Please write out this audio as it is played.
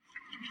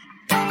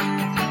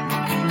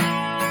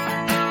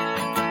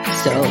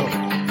So,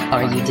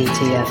 are you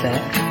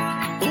DTFF?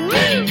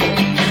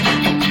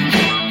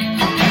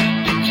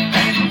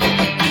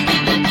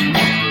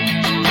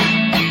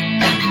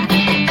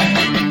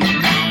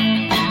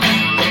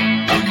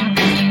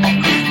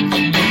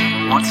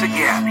 Once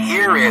again,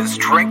 here is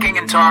Drinking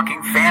and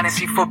Talking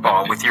Fantasy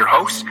Football with your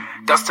hosts,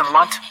 Dustin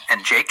Lunt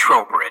and Jake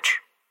Trowbridge.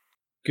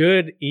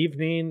 Good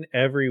evening,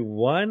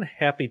 everyone.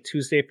 Happy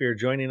Tuesday if you're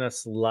joining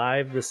us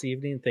live this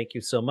evening. Thank you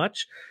so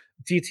much.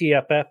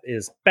 DTFF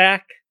is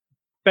back,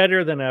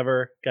 better than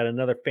ever. Got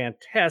another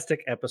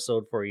fantastic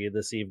episode for you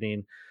this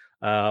evening.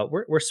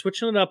 We're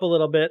switching it up a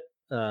little bit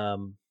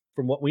from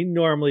what we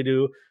normally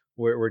do.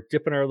 We're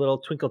dipping our little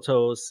twinkle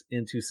toes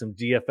into some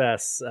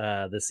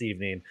DFS this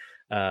evening.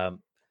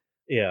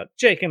 Yeah,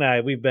 Jake and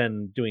I, we've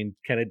been doing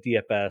kind of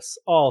DFS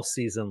all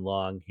season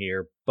long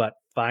here, but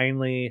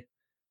finally,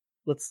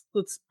 let's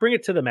bring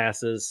it to the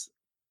masses.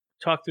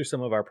 Talk through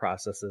some of our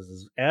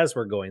processes as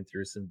we're going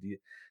through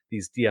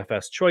these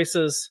DFS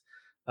choices,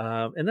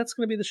 and that's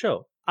going to be the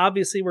show.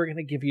 Obviously, we're going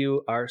to give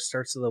you our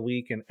starts of the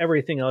week and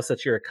everything else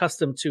that you're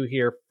accustomed to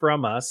hear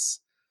from us,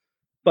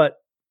 but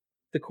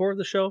the core of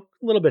the show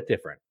a little bit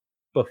different.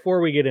 Before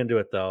we get into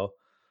it, though,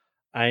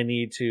 I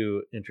need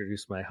to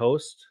introduce my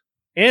host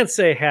and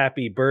say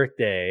happy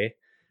birthday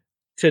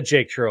to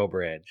Jake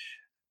Trowbridge.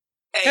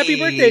 Hey. Happy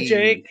birthday,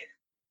 Jake.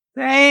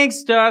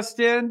 Thanks,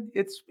 Dustin.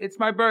 It's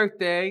my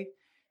birthday,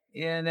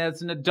 and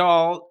as an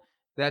adult,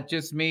 that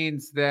just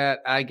means that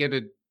I get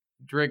to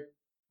drink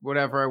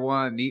whatever I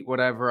want, eat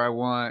whatever I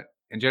want,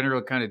 and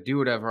generally kind of do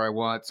whatever I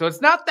want. So it's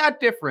not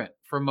that different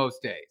from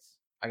most days,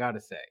 I got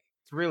to say.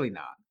 It's really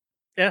not.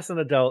 As an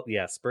adult,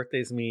 yes,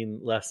 birthdays mean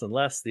less and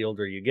less the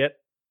older you get,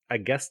 I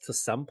guess, to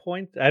some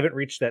point. I haven't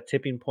reached that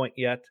tipping point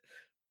yet,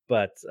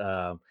 but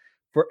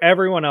for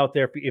everyone out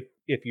there,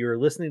 if you're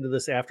listening to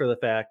this after the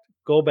fact,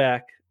 go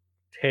back,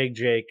 tag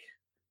Jake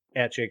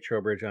at Jake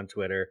Trowbridge on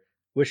Twitter.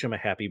 Wish him a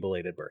happy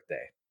belated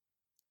birthday.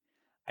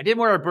 I didn't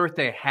wear a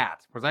birthday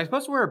hat. Was I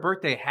supposed to wear a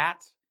birthday hat?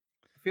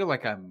 I feel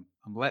like I'm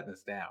letting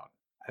this down.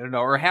 I don't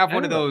know. Or have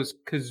one of those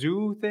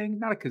kazoo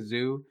things. Not a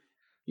kazoo.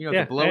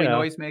 The blowy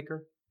noise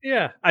maker.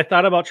 Yeah. I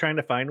thought about trying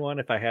to find one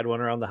if I had one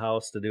around the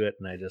house to do it,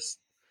 and I just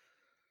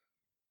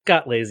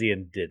got lazy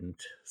and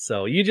didn't.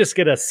 So you just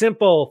get a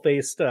simple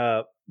faced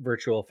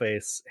virtual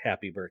face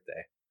happy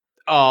birthday.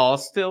 I'll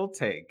still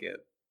take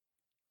it.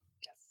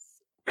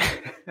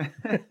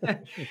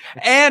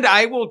 And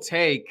I will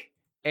take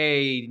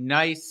a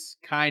nice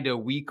kind of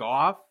week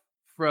off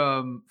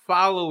from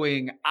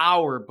following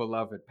our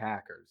beloved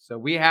Packers. So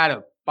we had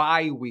a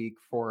bye week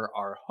for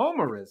our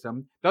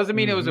homerism. Doesn't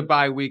mean it was a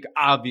bye week,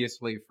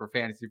 obviously, for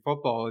fantasy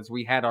football, as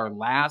we had our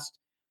last,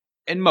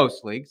 in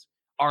most leagues,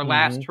 our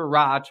last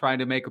hurrah trying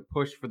to make a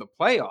push for the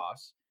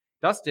playoffs.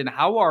 Dustin,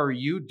 how are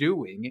you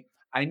doing?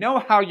 I know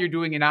how you're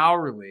doing in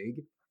our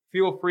league.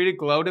 Feel free to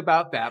gloat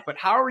about that. But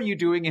how are you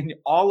doing in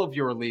all of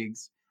your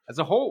leagues as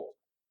a whole?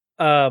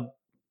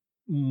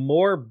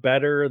 More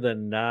better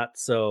than not.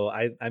 So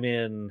I'm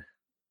in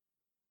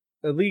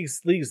leagues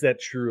that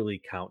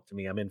truly count to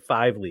me. I'm in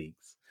 5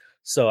 leagues.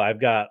 So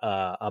I've got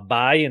a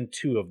bye in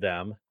 2 of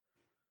them,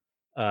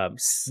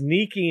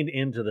 sneaking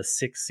into the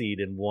 6th seed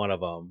in one of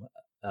them.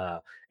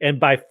 And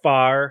by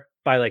far,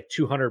 by like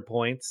 200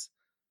 points,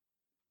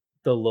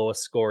 the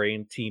lowest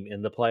scoring team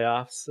in the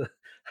playoffs.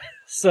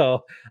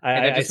 So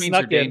that just means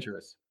you're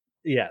dangerous.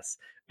 Yes.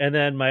 And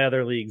then my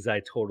other leagues, I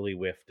totally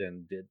whiffed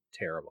and did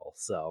terrible.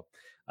 So,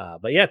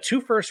 but yeah,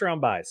 2 first round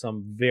buys. So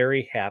I'm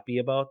very happy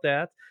about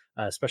that,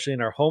 especially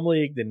in our home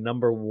league, the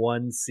number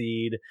 1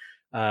 seed.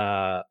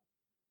 Knock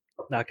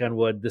on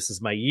wood, this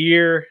is my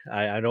year.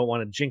 I don't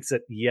want to jinx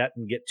it yet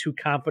and get too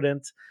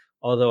confident.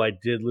 Although I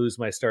did lose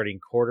my starting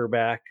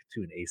quarterback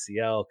to an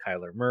ACL,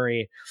 Kyler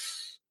Murray,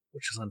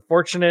 which is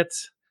unfortunate.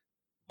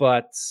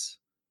 But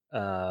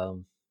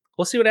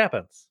we'll see what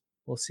happens.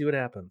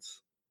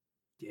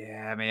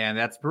 Yeah, man,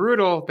 that's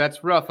brutal.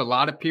 That's rough. A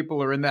lot of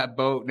people are in that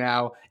boat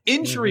now.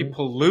 Injury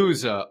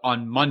Palooza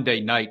on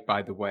Monday night,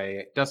 by the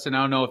way. Dustin,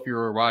 I don't know if you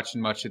were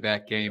watching much of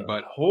that game,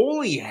 but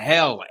holy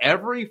hell,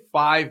 every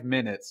 5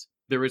 minutes,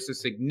 there is a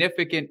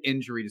significant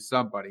injury to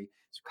somebody.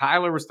 So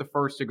Kyler was the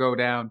first to go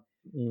down,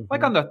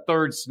 like on the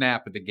 3rd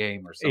snap of the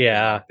game or something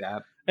like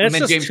that. And it's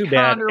then just James too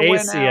bad. Conner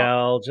went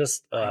ACL, out.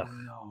 just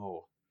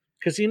No.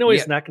 because he's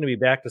not going to be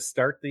back to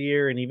start the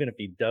year, and even if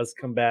he does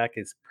come back,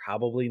 he's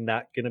probably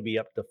not going to be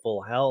up to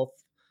full health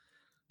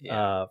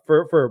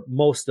for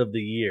most of the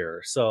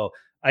year. So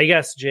I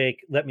guess, Jake,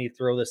 let me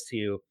throw this to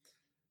you: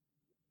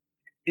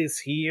 is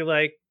he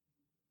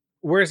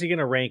where is he going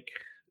to rank?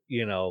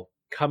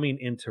 Coming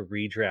into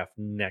redraft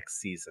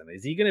next season,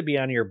 is he going to be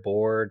on your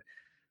board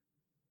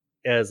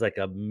as like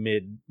a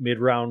mid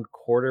round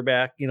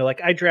quarterback?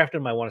 I drafted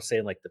him, I want to say,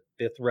 in like the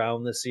 5th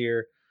round this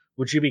year.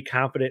 Would you be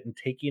confident in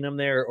taking him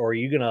there, or are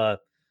you going to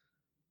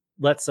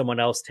let someone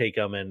else take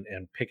him and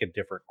pick a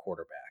different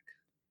quarterback?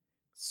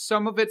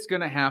 Some of it's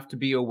going to have to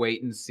be a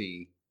wait and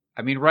see.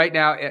 I mean, right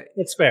now,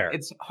 it's fair.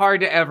 It's hard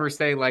to ever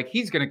say,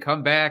 he's going to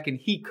come back and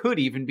he could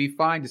even be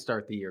fine to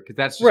start the year, because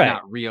that's just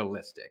not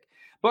realistic.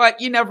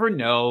 But you never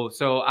know.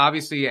 So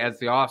obviously, as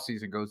the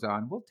offseason goes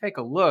on, we'll take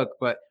a look.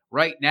 But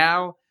right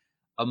now,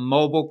 a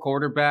mobile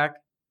quarterback,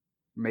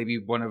 maybe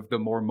one of the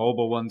more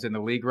mobile ones in the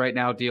league right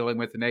now, dealing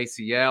with an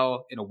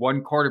ACL in a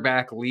one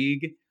quarterback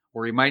league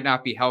where he might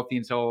not be healthy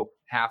until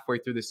halfway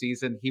through the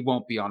season, he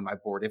won't be on my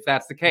board if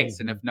that's the case,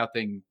 and if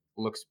nothing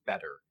looks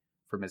better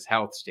from his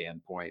health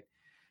standpoint.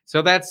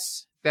 So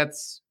that's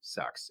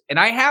sucks. And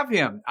I have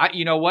him.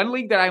 One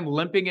league that I'm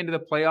limping into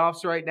the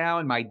playoffs right now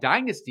in my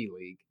dynasty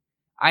league,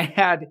 I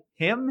had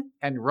him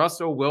and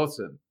Russell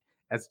Wilson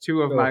as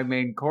two of my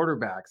main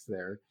quarterbacks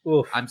there.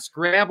 Oof. I'm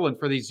scrambling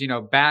for these,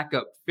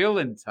 backup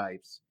fill-in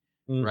types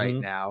right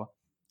Mhm. now.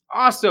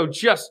 Also,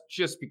 just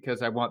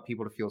because I want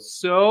people to feel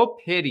so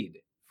pitied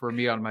for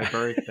me on my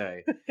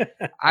birthday,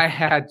 I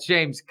had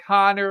James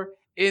Conner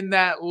in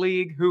that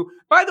league, who,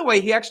 by the way,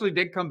 he actually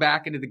did come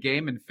back into the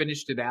game and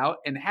finished it out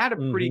and had a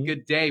pretty Mhm.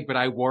 good day, but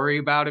I worry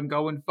about him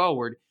going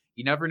forward.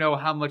 You never know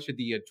how much of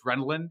the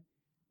adrenaline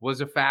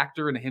was a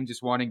factor in him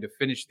just wanting to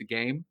finish the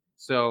game.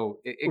 So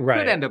it Right.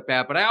 could end up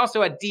bad. But I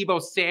also had Deebo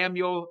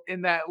Samuel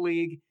in that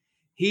league.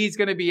 He's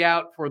going to be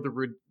out for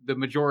the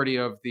majority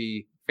of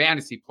the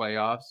fantasy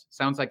playoffs.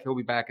 Sounds like he'll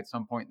be back at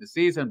some point in the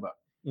season, but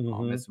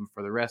I'll Mhm. miss him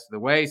for the rest of the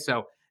way.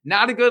 So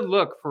not a good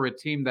look for a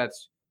team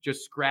that's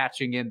just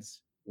scratching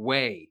its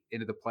way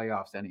into the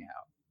playoffs anyhow.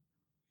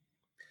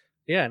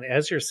 Yeah, and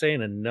as you're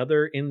saying,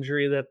 another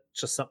injury that's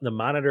just something to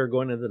monitor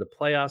going into the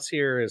playoffs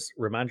here is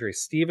Ramondre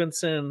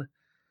Stevenson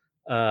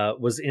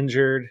was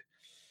injured.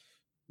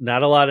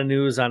 Not a lot of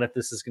news on if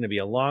this is going to be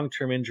a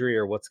long-term injury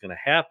or what's going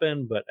to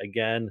happen, but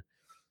again,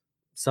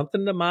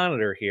 something to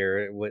monitor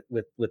here with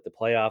the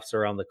playoffs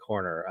around the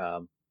corner.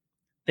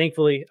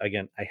 Thankfully,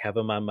 again, I have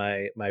him on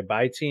my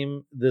bye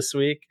team this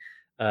week.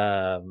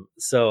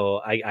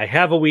 So I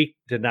have a week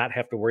to not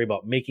have to worry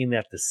about making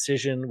that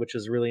decision, which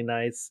is really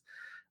nice.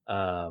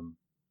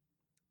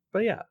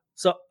 But yeah.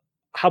 So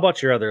how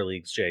about your other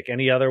leagues, Jake?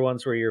 Any other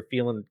ones where you're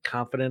feeling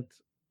confident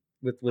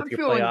with I'm your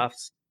feeling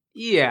playoffs?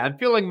 Yeah, I'm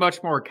feeling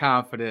much more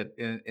confident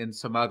in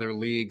some other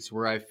leagues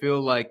where I feel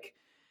like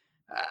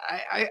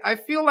I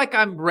feel like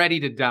I'm ready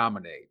to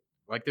dominate.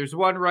 Like there's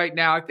one right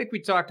now. I think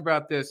we talked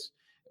about this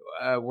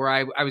where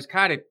I was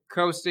kind of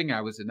coasting.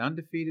 I was an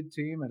undefeated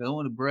team. I don't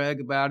want to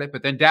brag about it,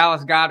 but then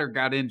Dallas Goedert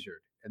got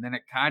injured, and then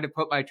it kind of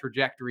put my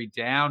trajectory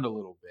down a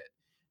little bit.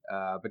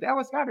 But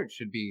Dallas Goedert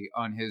should be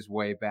on his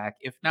way back,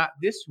 if not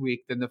this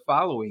week, then the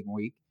following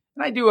week.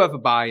 And I do have a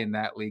bye in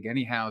that league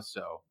anyhow,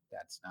 so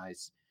that's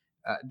nice.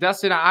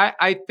 Dustin,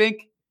 I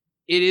think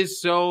it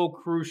is so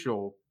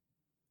crucial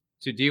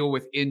to deal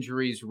with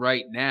injuries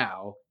right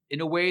now in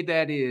a way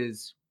that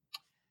is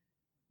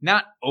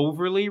not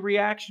overly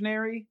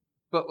reactionary,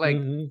 but like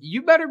Hmm.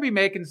 you better be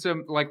making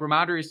some, like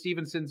Ramondre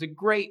Stevenson's a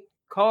great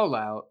call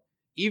out,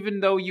 even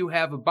though you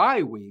have a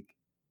bye week.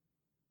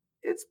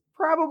 It's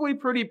probably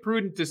pretty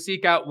prudent to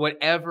seek out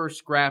whatever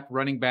scrap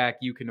running back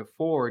you can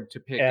afford to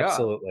pick up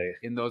Absolutely.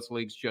 in those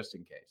leagues just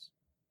in case.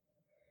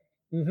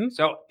 Hmm.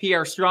 So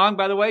Pierre Strong,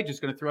 by the way,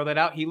 just going to throw that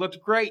out. He looked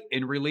great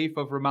in relief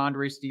of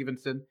Ramondre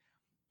Stevenson.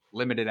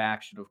 Limited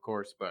action, of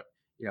course, but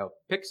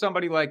pick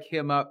somebody like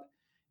him up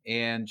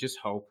and just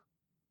hope.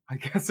 I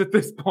guess at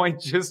this point,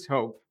 just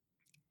hope.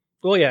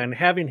 Well, yeah, and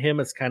having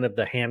him as kind of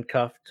the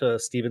handcuff to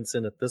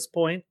Stevenson at this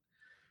point,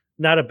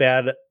 not a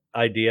bad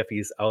idea if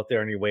he's out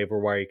there on your waiver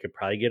wire. You could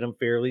probably get him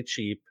fairly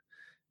cheap,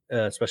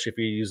 especially if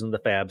you're using the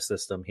Fab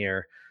system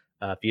here.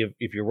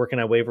 If you're working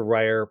on waiver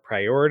wire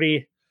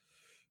priority,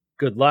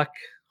 good luck.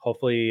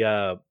 Hopefully,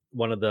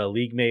 one of the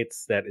league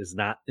mates that is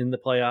not in the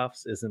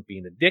playoffs isn't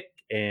being a dick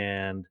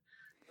and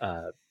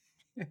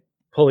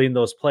pulling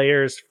those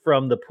players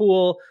from the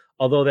pool,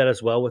 although that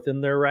is well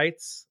within their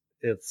rights.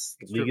 It's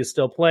league true. is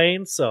still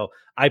playing, so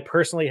I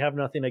personally have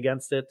nothing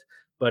against it.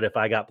 But if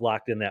I got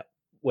blocked in that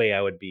way,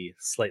 I would be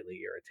slightly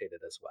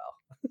irritated as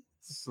well.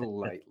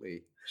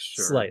 Slightly.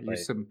 Sure. Slightly.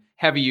 Use some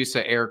heavy use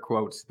of air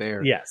quotes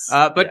there. Yes.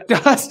 But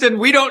yes. Dustin,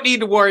 we don't need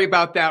to worry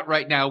about that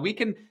right now. We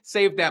can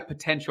save that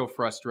potential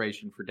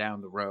frustration for down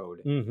the road.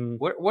 Mhm.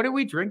 What are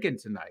we drinking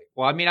tonight?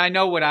 Well, I mean, I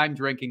know what I'm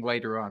drinking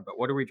later on, but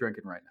what are we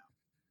drinking right now?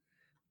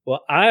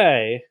 Well,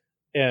 I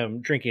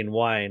am drinking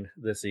wine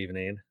this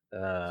evening.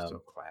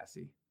 So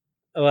classy.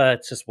 Well,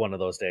 it's just one of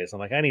those days. I'm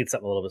like, I need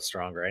something a little bit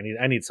stronger.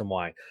 I need some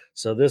wine.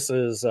 So this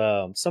is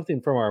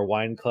something from our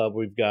wine club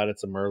we've got.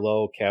 It's a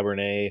Merlot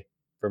Cabernet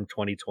from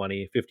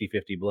 2020,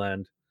 50-50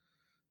 blend.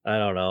 I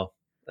don't know.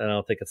 I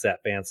don't think it's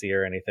that fancy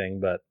or anything,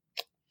 but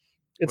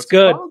it's What's it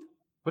good. called?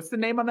 What's the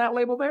name on that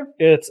label there?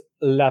 It's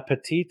La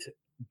Petite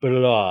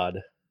Blonde.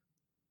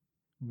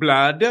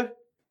 Blood.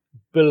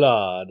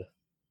 Blood.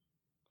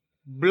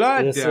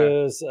 Blood. This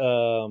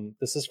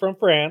is from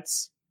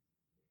France.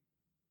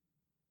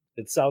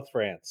 It's South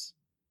France.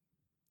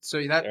 So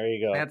There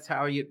you go. that's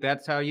how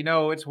you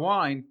know it's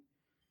wine.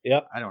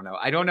 Yep. I don't know.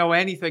 I don't know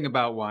anything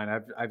about wine.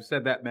 I've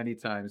said that many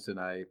times, and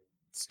I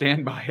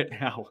stand by it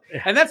now.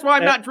 And that's why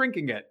I'm not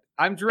drinking it.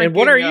 I'm drinking. And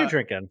what are you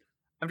drinking?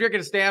 I'm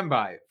drinking a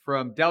standby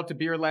from Delta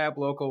Beer Lab,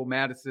 local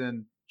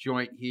Madison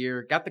joint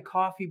here. Got the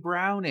coffee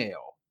brown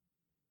ale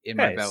in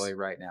my Nice. belly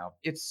right now.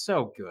 It's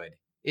so good.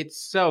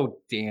 It's so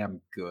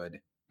damn good.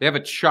 They have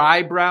a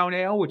chai brown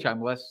ale, which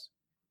I'm less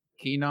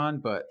keen on,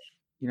 but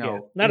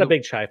Not in a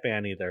big chai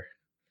fan either.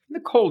 the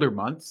colder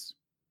months,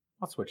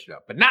 I'll switch it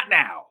up, but not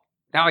now.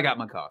 Now I got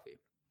my coffee.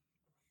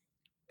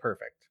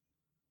 Perfect.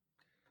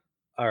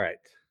 All right.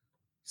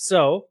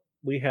 So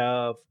we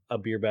have a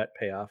beer bet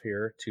payoff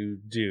here to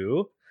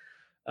do.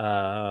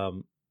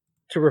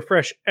 To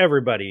refresh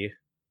everybody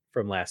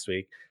from last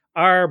week,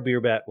 our beer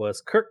bet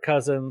was Kirk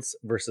Cousins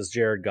versus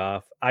Jared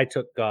Goff. I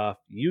took Goff,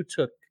 you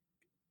took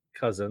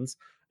Cousins,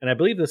 and I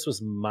believe this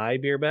was my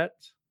beer bet.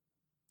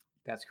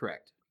 That's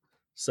correct.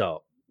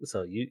 So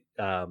you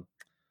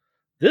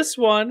this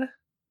one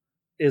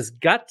is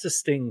got to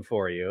sting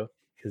for you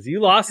because you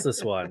lost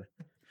this one.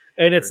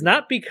 And it's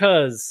not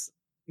because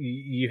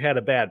you had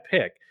a bad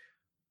pick.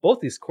 Both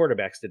these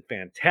quarterbacks did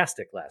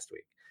fantastic last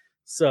week.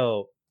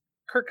 So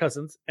Kirk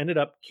Cousins ended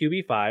up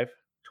QB5,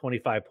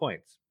 25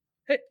 points.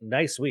 Hey,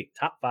 nice week.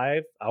 Top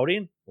 5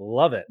 outing.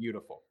 Love it.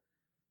 Beautiful.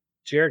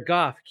 Jared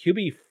Goff,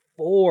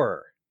 QB4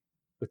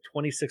 with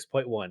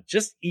 26.1.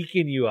 Just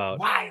eking you out.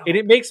 Wow. And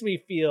it makes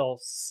me feel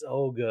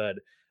so good.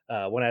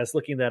 When I was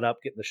looking that up,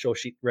 getting the show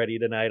sheet ready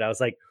tonight, I was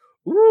like,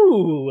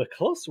 ooh, a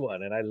close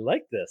one. And I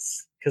like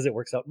this because it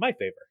works out in my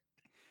favor.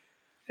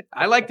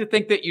 I like to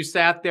think that you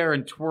sat there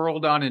and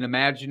twirled on an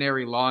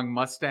imaginary long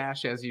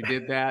mustache as you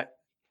did that.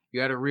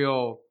 You had a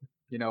real,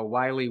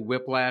 Wiley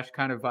Whiplash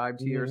kind of vibe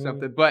to you or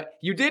something. But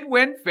you did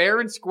win fair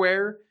and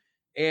square.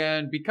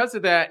 And because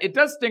of that, it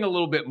does sting a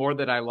little bit more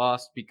that I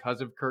lost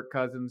because of Kirk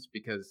Cousins,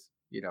 because,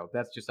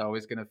 that's just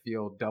always going to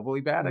feel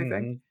doubly bad, I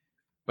think.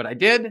 But I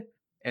did.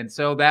 And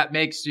so that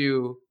makes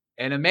you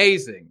an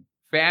amazing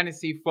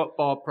fantasy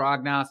football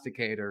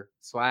prognosticator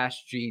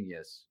 /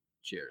 genius.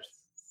 Cheers.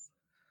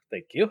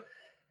 Thank you.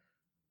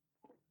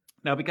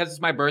 Now, because it's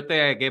my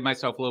birthday, I gave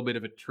myself a little bit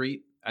of a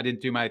treat. I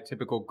didn't do my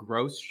typical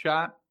gross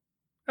shot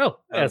Oh,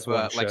 as of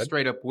one like should.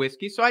 straight up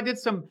whiskey. So I did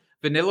some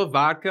vanilla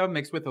vodka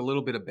mixed with a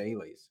little bit of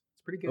Bailey's.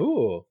 It's pretty good.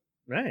 Ooh,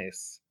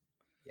 nice.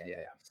 Yeah.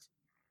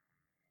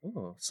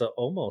 Ooh, so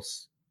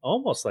almost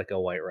like a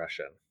White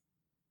Russian.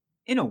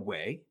 In a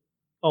way,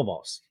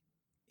 Almost.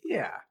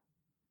 yeah.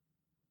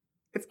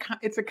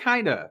 It's a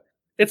kind of.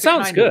 It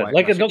sounds good.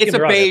 Like Russian. don't It's get me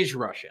a wrong. beige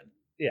Russian.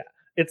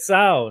 It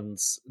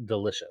sounds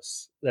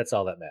delicious. That's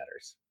all that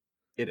matters.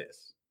 It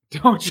is.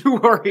 Don't you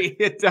worry.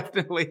 It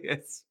definitely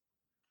is.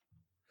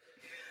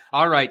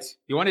 All right.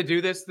 You want to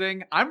do this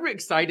thing? I'm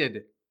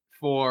excited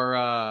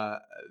for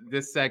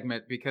this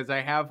segment because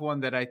I have one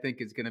that I think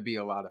is going to be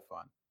a lot of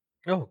fun.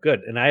 Oh, good.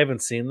 And I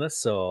haven't seen this,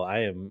 so I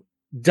am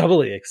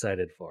doubly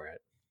excited for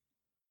it.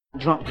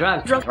 Drunk,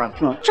 hammer,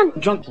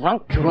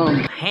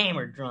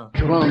 drunk.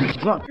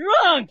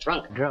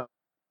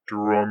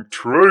 Drunk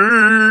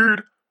trade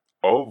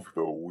of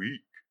the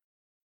week.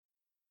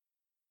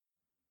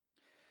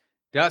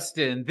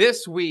 Dustin,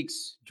 this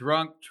week's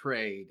drunk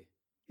trade,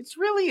 it's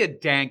really a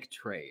dank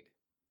trade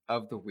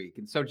of the week.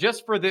 And so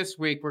just for this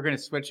week, we're going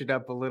to switch it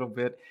up a little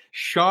bit.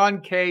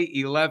 Sean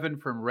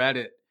K11 from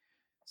Reddit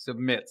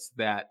submits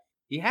that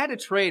he had a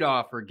trade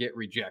offer get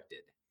rejected,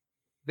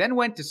 then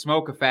went to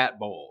smoke a fat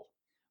bowl,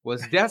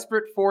 was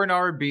desperate for an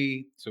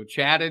RB, so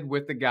chatted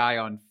with the guy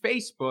on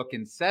Facebook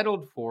and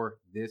settled for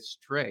this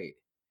trade.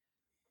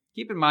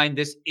 Keep in mind,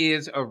 this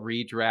is a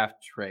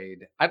redraft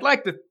trade. I'd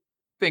like to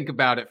think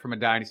about it from a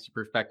dynasty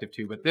perspective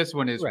too, but this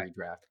one is Right.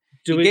 redraft.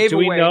 Do He gave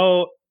we away-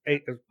 know,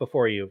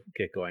 before you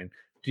get going,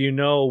 do you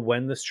know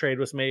when this trade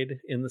was made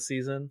in the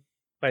season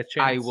by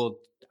chance?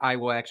 I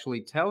will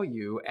actually tell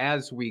you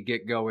as we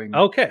get going.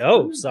 Okay. through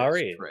Oh, this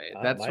sorry. trade.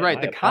 That's My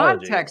right. The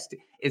apologies. context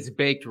is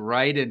baked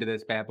right into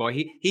this bad boy.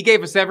 He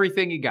gave us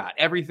everything he got,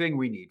 everything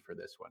we need for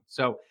this one.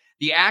 So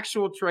the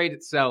actual trade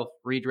itself,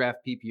 redraft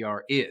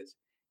PPR, is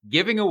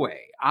giving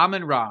away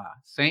Amon-Ra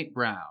St.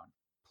 Brown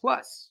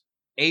plus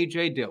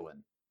AJ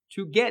Dillon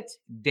to get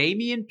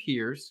Dameon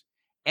Pierce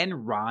and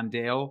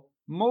Rondale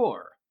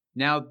Moore.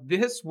 Now,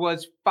 this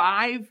was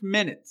 5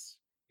 minutes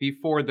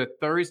before the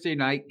Thursday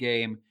night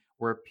game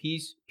where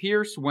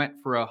Pierce went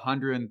for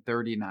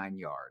 139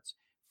 yards.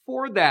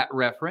 For that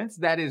reference,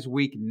 that is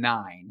week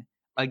 9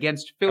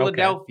 against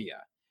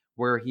Philadelphia,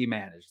 where he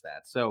managed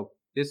that. So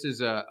this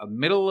is a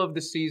middle of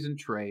the season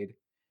trade.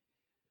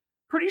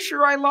 Pretty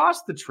sure I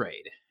lost the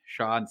trade,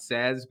 Sean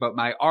says, but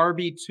my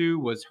RB2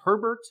 was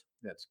Herbert.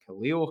 That's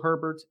Khalil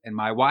Herbert. And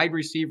my wide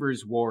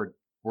receivers were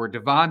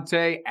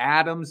Devontae,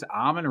 Adams,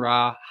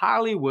 Amon-Ra,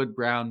 Hollywood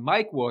Brown,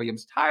 Mike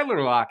Williams,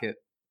 Tyler Lockett,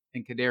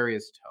 and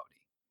Kadarius Toney.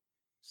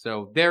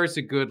 So there's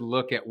a good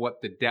look at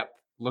what the depth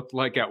looked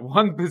like at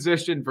one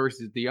position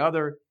versus the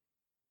other.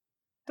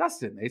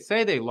 Dustin, they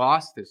say they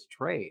lost this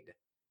trade,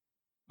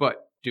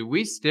 but do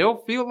we still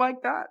feel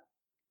like that?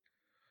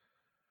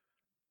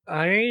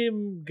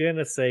 I'm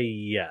gonna say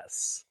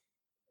yes.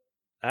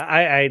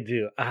 I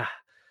do.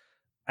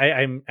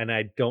 I'm and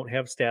I don't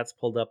have stats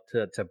pulled up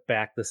to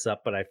back this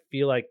up, but I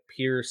feel like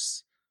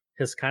Pierce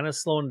has kind of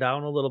slowed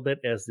down a little bit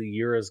as the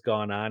year has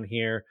gone on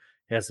here.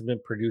 Hasn't been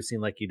producing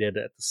like he did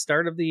at the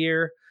start of the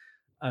year.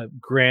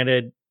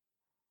 Granted,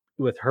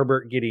 with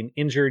Herbert getting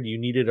injured, you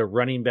needed a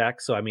running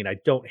back. So, I mean, I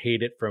don't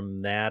hate it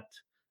from that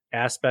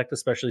aspect,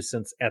 especially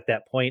since at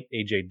that point,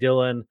 AJ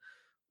Dillon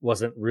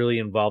wasn't really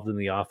involved in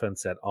the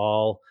offense at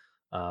all,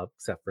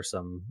 except for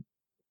some,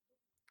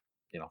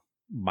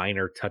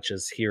 minor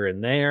touches here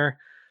and there.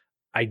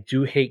 I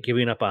do hate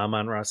giving up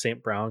Amon-Ra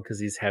St. Brown because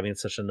he's having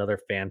such another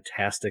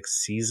fantastic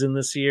season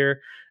this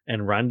year,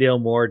 and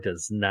Rondale Moore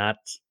does not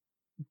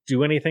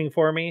do anything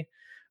for me.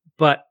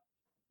 But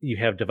you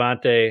have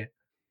Devontae,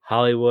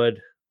 Hollywood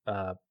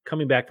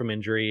coming back from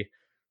injury.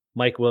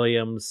 Mike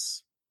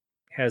Williams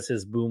has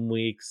his boom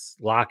weeks.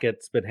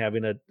 Lockett's been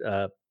having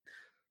a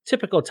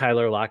typical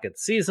Tyler Lockett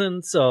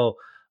season. So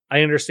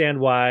I understand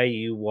why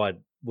you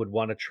would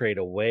want to trade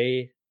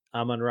away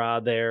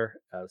Amon-Ra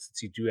there,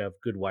 since you do have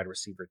good wide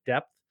receiver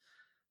depth.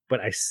 But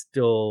I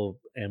still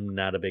am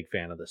not a big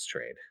fan of this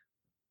trade.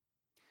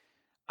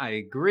 I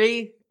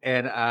agree.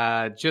 And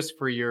just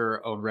for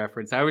your own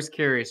reference, I was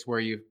curious where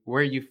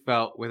you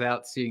felt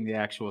without seeing the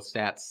actual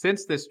stats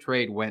since this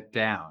trade went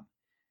down.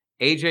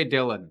 AJ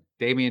Dillon,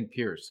 Dameon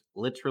Pierce,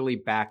 literally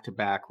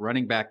back-to-back,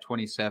 running back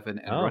 27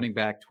 and running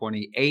back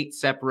 28,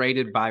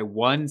 separated by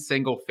one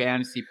single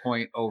fantasy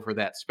point over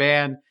that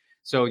span.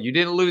 So you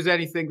didn't lose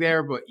anything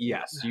there, but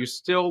yes, you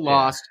still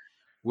lost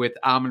with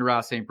Amon-Ra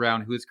St.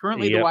 Brown, who is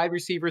currently the wide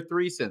receiver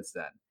 3 since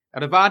then.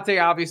 Now,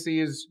 Devontae obviously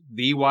is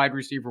the wide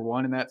receiver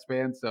 1 in that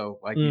span. So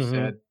like you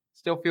said,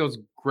 still feels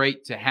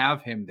great to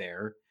have him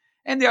there.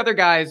 And the other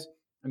guys,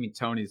 I mean,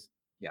 Tony's,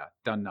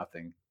 done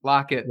nothing.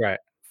 Lockett,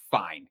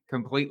 fine,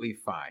 completely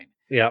fine.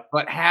 Yeah.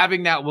 But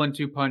having that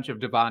 1-2 punch of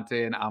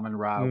Devontae and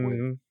Amon-Ra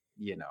would,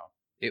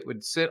 it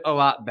would sit a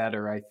lot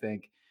better, I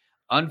think.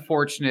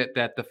 Unfortunate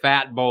that the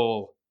Fat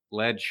Bowl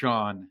led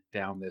Sean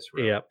down this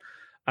road. Yep.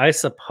 I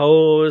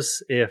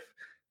suppose if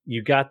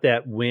you got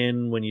that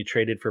win when you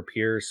traded for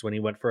Pierce, when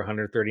he went for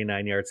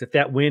 139 yards, if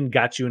that win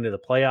got you into the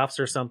playoffs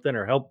or something,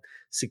 or helped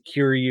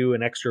secure you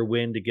an extra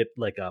win to get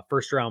like a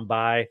first round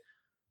bye,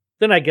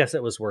 then I guess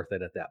it was worth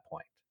it at that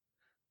point.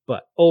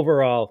 But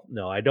overall,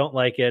 no, I don't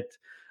like it.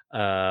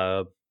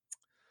 The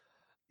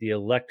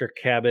electric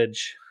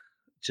cabbage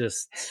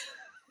just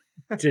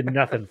did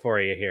nothing for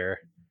you here.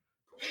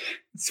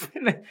 It's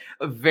been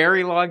a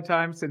very long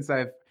time since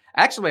I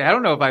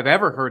don't know if I've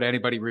ever heard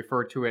anybody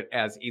refer to it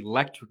as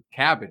electric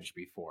cabbage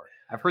before.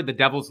 I've heard the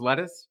devil's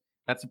lettuce.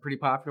 That's a pretty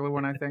popular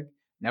one, I think.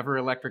 Never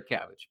electric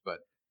cabbage, but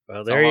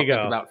well, there you go.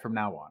 Think about from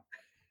now on.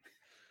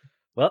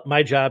 Well,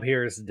 my job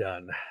here is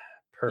done.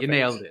 Perfect. You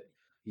nailed it.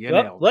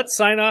 Let's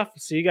sign off.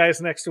 See you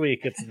guys next week.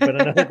 It's been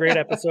another great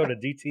episode of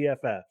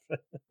DTFF.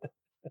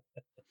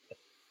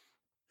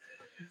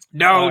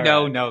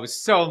 No.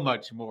 So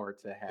much more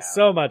to have.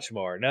 So much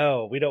more.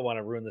 No, we don't want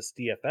to ruin this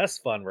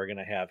DFS fun we're going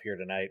to have here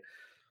tonight.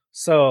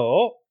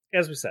 So,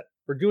 as we said,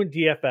 we're doing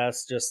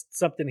DFS, just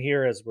something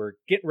here as we're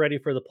getting ready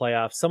for the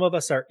playoffs. Some of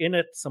us are in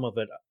it, some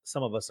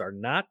of us are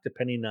not,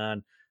 depending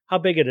on how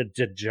big of a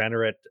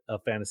degenerate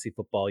of fantasy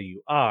football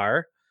you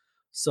are.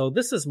 So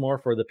this is more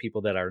for the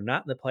people that are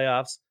not in the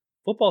playoffs.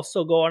 Football's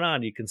still going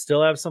on. You can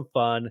still have some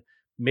fun,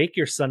 make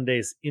your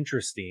Sundays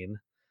interesting,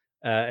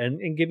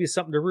 and give you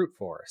something to root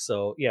for.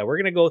 So, yeah, we're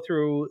going to go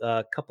through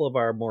a couple of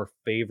our more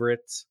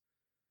favorite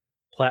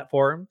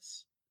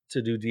platforms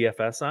to do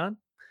DFS on.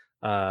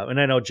 And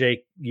I know,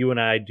 Jake, you and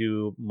I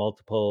do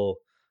multiple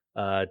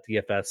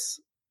DFS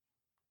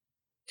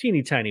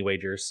teeny tiny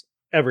wagers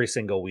every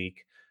single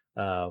week.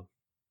 Or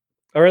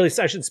at least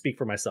I should speak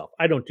for myself.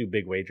 I don't do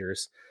big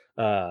wagers.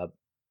 I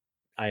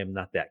am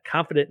not that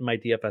confident in my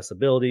DFS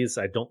abilities.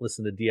 I don't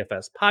listen to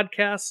DFS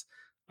podcasts,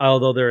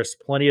 although there's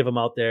plenty of them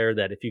out there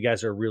that if you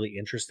guys are really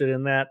interested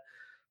in that,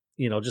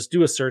 just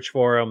do a search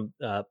for them.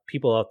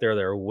 People out there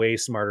that are way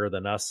smarter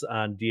than us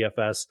on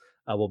DFS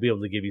will be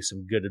able to give you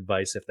some good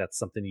advice if that's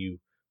something you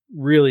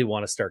really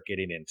want to start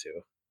getting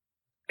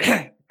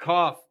into.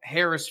 Cough,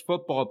 Harris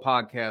Football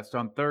Podcast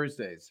on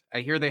Thursdays. I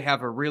hear they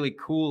have a really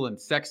cool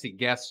and sexy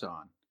guest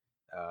on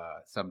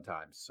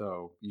sometimes.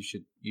 So you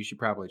should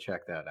probably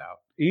check that out.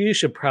 You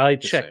should probably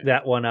check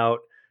that one out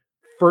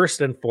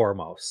first and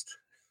foremost.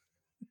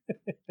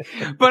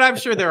 But I'm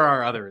sure there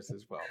are others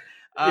as well.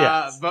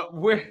 Yes. But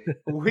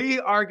we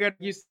are going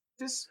to use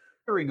this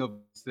string of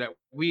that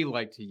we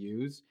like to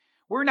use.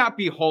 We're not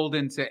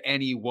beholden to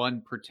any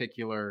one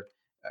particular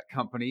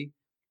company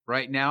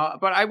right now,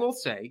 but I will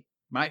say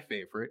my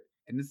favorite,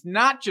 and it's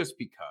not just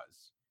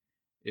because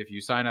if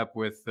you sign up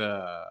with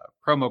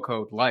promo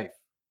code LIFE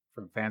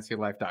from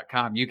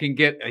fantasylife.com, you can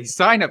get a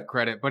sign-up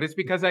credit, but it's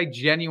because I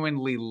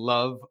genuinely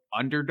love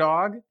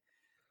Underdog.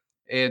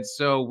 And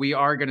so we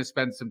are going to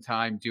spend some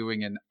time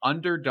doing an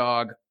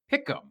Underdog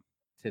pick'em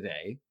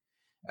today.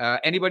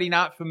 Anybody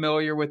not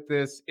familiar with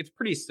this? It's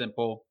pretty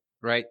simple,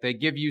 right? They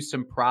give you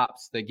some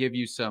props. They give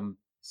you some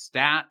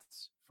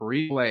stats for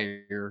each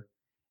player,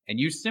 and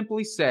you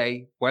simply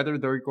say whether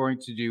they're going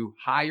to do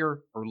higher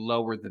or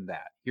lower than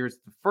that. Here's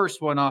the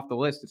first one off the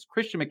list. It's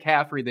Christian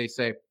McCaffrey. They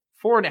say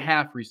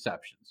 4.5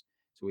 receptions.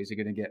 So is he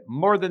going to get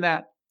more than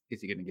that?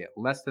 Is he going to get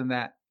less than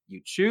that?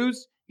 You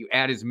choose. You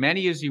add as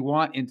many as you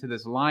want into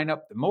this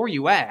lineup. The more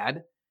you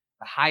add,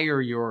 the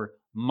higher your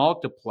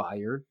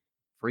multiplier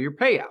for your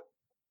payout.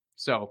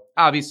 So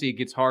obviously it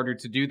gets harder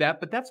to do that,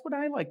 but that's what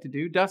I like to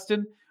do,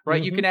 Dustin.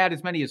 Right? You Mhm. can add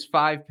as many as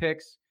 5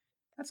 picks.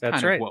 That's That's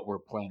kind of right. what we're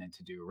planning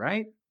to do,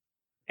 right?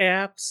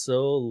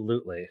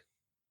 Absolutely.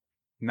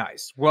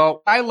 Nice.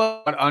 Well, I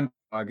love about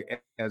Underdog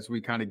as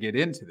we kind of get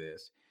into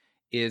this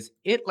is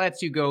it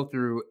lets you go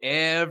through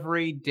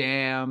every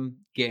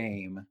damn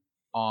game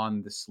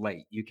on the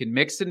slate. You can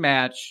mix and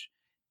match.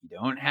 You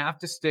don't have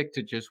to stick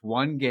to just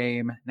one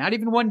game, not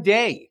even one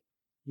day.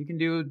 You can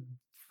do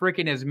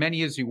freaking as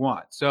many as you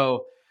want.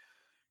 So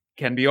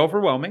can be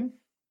overwhelming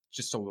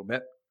just a little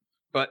bit.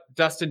 But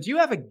Dustin, do you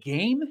have a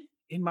game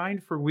in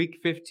mind for week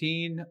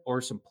 15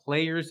 or some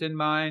players in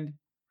mind?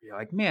 You're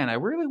like, man, I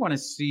really want to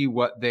see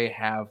what they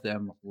have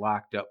them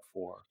locked up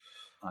for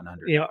on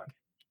You know, Underdog.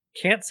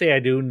 can't say I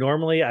do.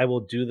 Normally, I will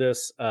do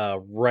this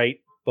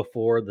right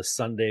before the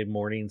Sunday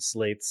morning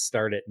slates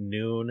start at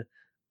noon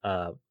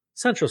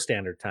Central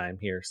Standard Time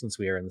here, since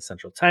we are in the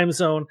Central Time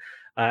Zone.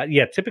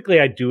 Yeah, typically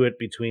I do it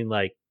between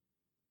like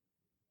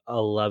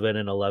 11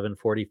 and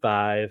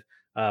 11:45.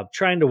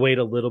 Trying to wait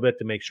a little bit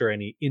to make sure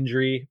any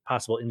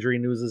possible injury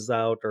news is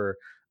out, or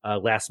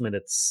last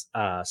minute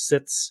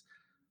sits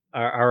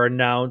are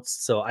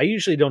announced. So I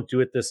usually don't do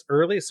it this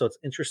early. So it's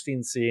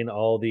interesting seeing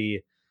all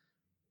the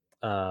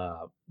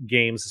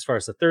games as far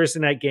as the Thursday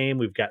night game.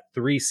 We've got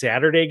 3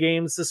 Saturday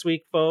games this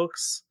week,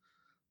 folks.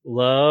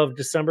 Love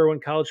December when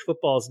college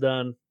football's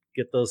done.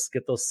 Get those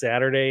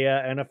Saturday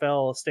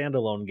NFL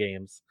standalone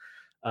games.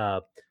 Uh,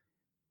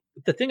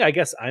 the thing I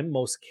guess I'm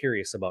most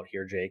curious about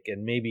here, Jake,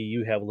 and maybe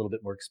you have a little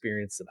bit more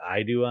experience than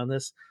I do on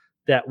this,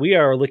 that we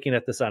are looking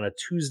at this on a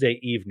Tuesday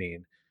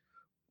evening.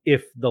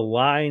 If the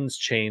lines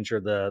change or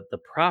the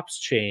props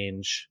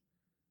change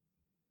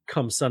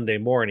come Sunday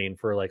morning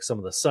for like some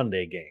of the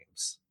Sunday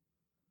games,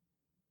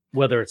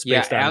 whether it's Yeah,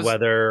 based on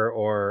weather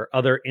or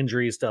other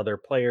injuries to other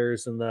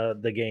players in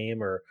the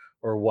game or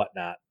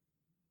whatnot.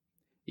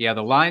 the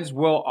lines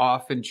will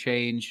often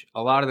change.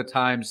 A lot of the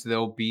times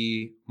they'll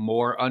be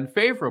more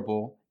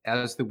unfavorable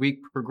as the week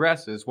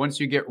progresses. Once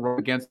you get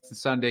against the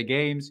Sunday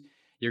games,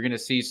 you're going to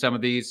see some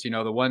of these,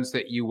 the ones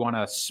that you want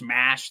to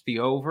smash the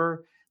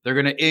over, they're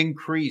going to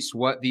increase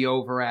what the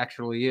over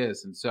actually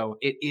is. And so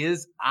it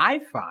is, I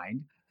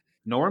find,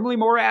 normally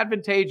more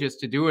advantageous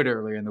to do it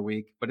earlier in the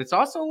week, but it's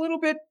also a little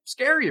bit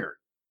scarier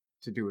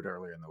to do it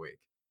earlier in the week.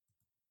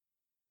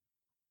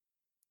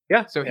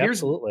 Yeah, So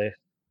absolutely.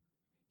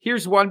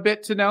 Here's one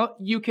bit to note.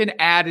 You can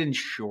add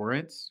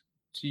insurance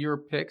to your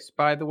picks,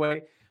 by the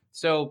way.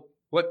 So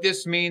what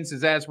this means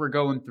is as we're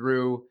going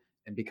through,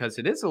 and because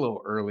it is a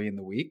little early in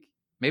the week,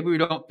 maybe we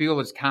don't feel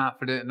as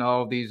confident in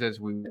all of these as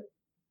we would.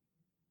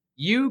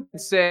 You can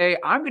say,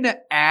 I'm going to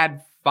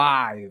add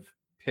 5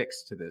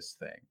 picks to this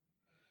thing.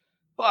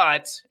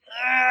 But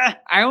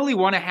I only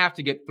want to have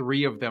to get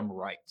 3 of them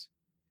right.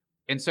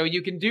 And so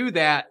you can do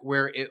that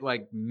where it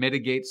like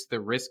mitigates the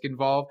risk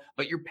involved,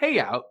 but your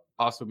payout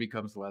also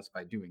becomes less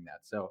by doing that.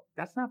 So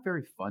that's not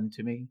very fun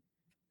to me,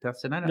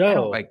 Dustin. I don't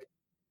No. like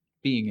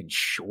being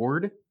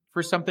insured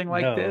for something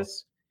like No.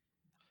 this.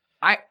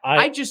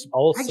 I just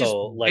also like to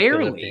live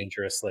barely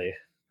dangerously.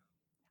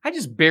 I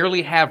just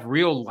barely have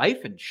real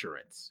life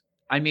insurance.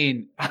 I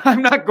mean,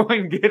 I'm not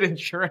going to get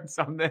insurance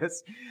on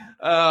this.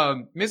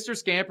 Mr.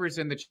 Scamper's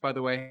in the chat, by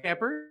the way.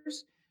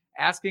 Scampers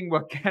asking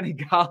what Kenny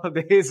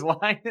Galladay's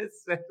line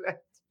is.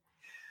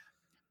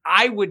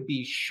 I would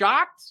be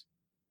shocked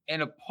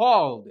and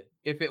appalled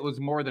if it was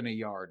more than a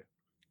yard.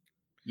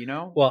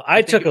 Well,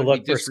 I think took it a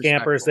would be look for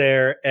Scampers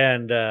disrespectful.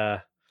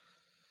 there,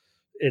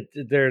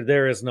 and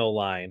there is no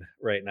line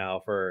right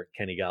now for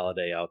Kenny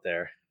Galladay out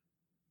there.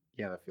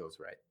 Yeah, that feels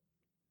right.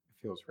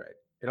 It feels right.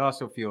 It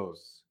also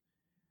feels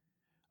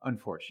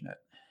unfortunate.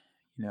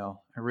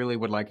 I really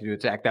would like you to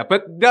attack that.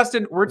 But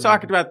Dustin, we're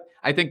talking about,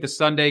 I think the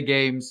Sunday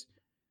games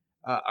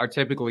are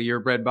typically your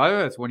bread and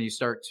butter. That's when you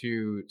start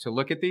to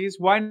look at these.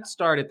 Why not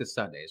start at the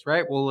Sundays,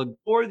 right? We'll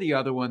ignore the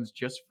other ones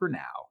just for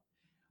now.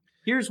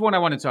 Here's one I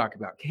want to talk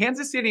about.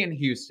 Kansas City and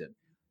Houston.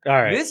 All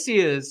right. This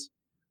is,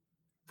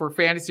 for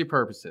fantasy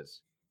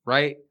purposes,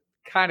 right,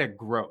 kind of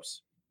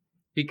gross.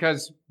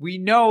 Because we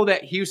know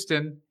that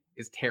Houston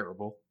is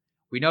terrible.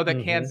 We know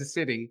that Kansas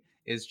City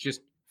is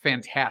just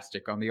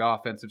fantastic on the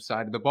offensive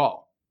side of the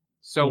ball.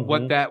 So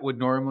what that would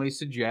normally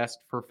suggest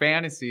for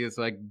fantasy is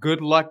like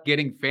good luck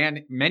getting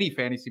many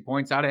fantasy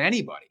points out of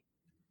anybody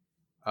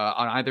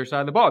on either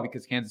side of the ball,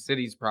 because Kansas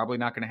City is probably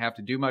not going to have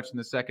to do much in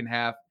the second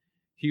half.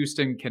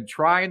 Houston can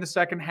try in the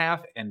second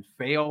half and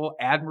fail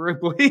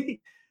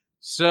admirably.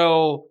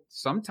 So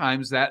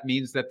sometimes that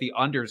means that the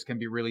unders can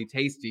be really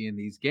tasty in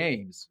these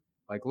games.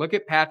 Like, look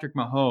at Patrick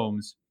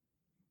Mahomes.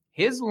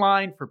 His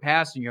line for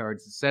passing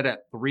yards is set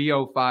at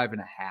 305.5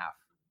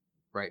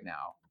 right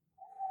now.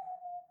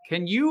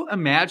 Can you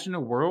imagine a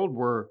world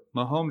where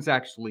Mahomes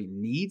actually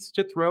needs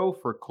to throw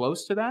for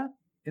close to that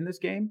in this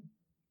game?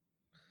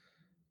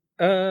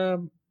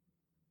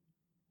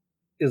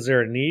 Is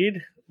there a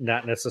need?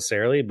 Not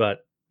necessarily,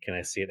 but can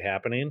I see it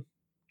happening?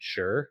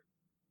 Sure.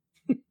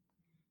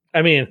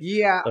 I mean,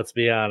 Yeah. let's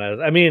be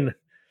honest. I mean,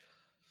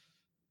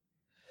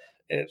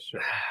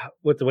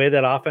 with the way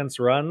that offense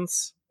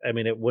runs, I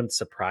mean, it wouldn't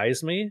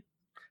surprise me,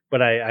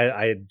 but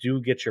I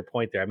do get your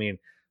point there. I mean,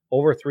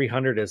 over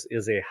 300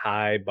 is a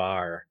high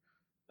bar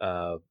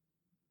uh,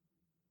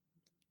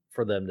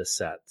 for them to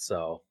set.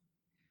 So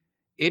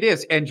It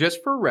is. And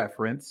just for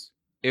reference,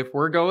 if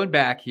we're going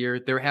back here,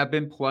 there have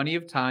been plenty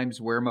of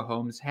times where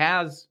Mahomes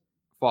has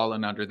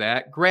fallen under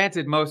that.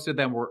 Granted, most of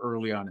them were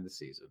early on in the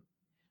season.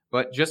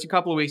 But just a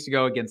couple of weeks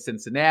ago against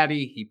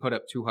Cincinnati, he put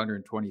up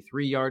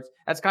 223 yards.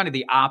 That's kind of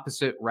the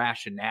opposite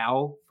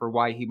rationale for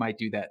why he might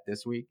do that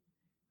this week.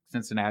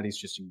 Cincinnati's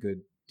just a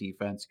good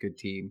defense, good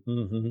team.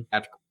 mhm.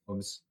 Patrick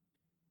Mahomes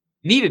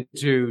needed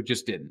to,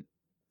 just didn't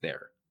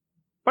there.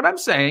 But I'm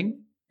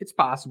saying it's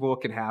possible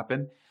it could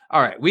happen.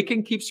 All right, we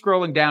can keep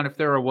scrolling down if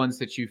there are ones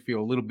that you feel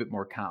a little bit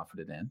more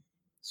confident in,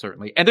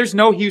 certainly. And there's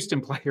no Houston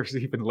players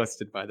even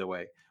listed, by the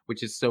way,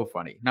 which is so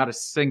funny. Not a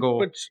single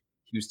which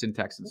Houston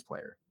Texans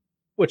player.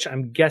 which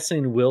I'm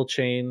guessing will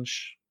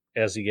change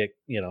as you get,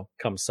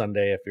 come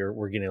Sunday. If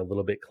we're getting a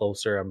little bit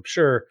closer, I'm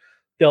sure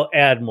they'll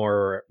add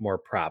more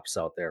props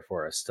out there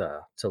for us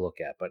to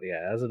look at. But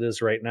yeah, as it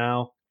is right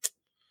now,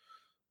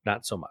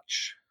 not so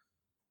much.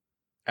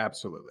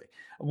 Absolutely.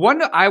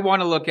 One I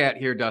want to look at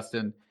here,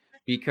 Dustin,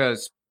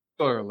 because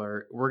spoiler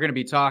alert, we're going to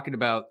be talking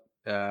about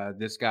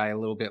this guy a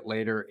little bit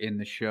later in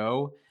the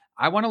show.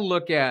 I want to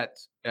look at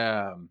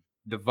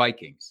the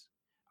Vikings.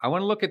 I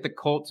want to look at the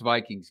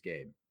Colts-Vikings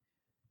game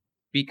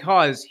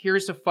because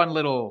here's a fun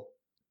little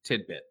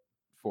tidbit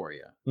for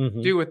you.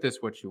 Mhm. Do with this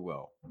what you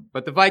will.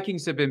 But the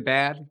Vikings have been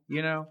bad,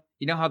 you know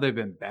how they've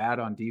been bad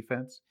on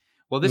defense?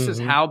 Well, this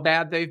is Mhm. how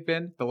bad they've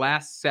been. The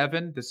last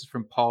 7, this is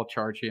from Paul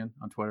Charchian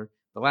on Twitter.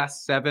 The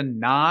last 7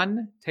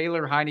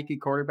 non-Taylor Heineke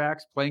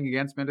quarterbacks playing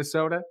against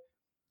Minnesota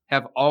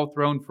have all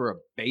thrown for a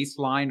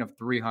baseline of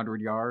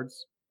 300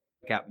 yards.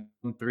 Cap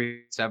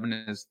 307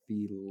 is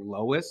the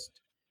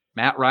lowest.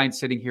 Matt Ryan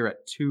sitting here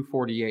at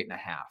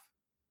 248.5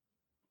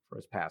 for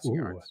his passing Ooh.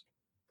 yards.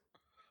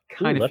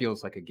 Kind of that-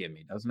 feels like a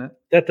gimme, doesn't it?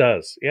 That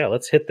does. Yeah,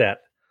 let's hit that.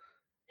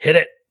 Hit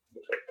it.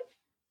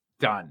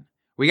 Done.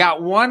 We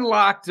got one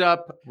locked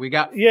up. We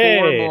got 4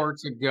 Yay. more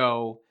to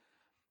go.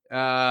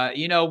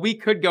 We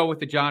could go with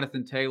the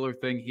Jonathan Taylor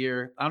thing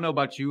here. I don't know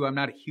about you. I'm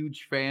not a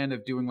huge fan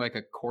of doing like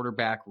a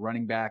quarterback,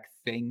 running back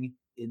thing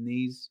in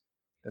these.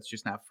 That's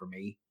just not for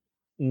me.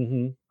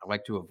 Mm-hmm. I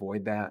like to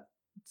avoid that.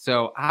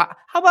 So how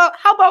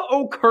about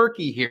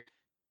O'Kirky here?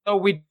 So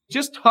we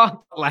just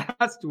talked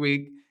last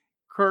week.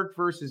 Kirk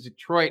versus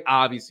Detroit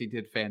obviously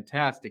did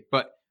fantastic,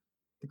 but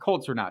the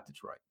Colts are not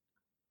Detroit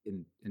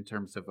in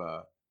terms of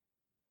a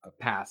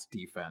pass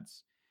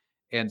defense.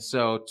 And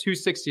so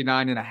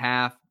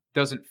 269.5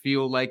 doesn't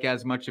feel like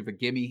as much of a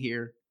gimme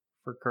here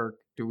for Kirk.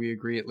 Do we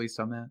agree at least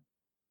on that?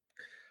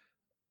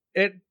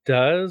 It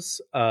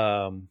does.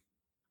 But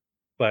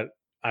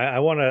I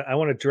want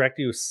to direct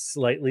you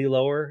slightly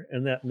lower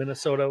in that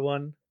Minnesota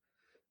one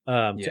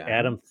to Yeah.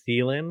 Adam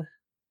Thielen,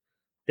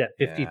 that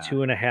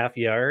 52.5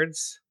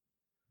 yards.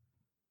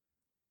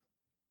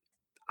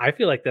 I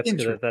feel like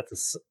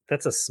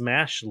that's a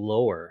smash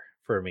lower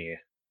for me.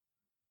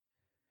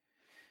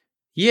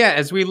 Yeah,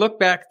 as we look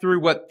back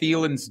through what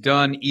Thielen's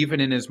done, even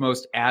in his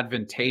most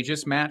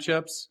advantageous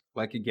matchups,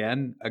 like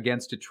again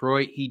against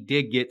Detroit, he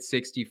did get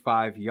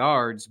 65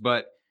 yards.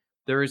 But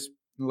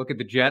look at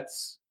the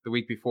Jets the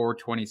week before,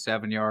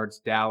 27 yards.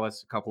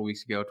 Dallas a couple of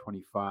weeks ago,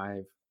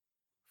 25,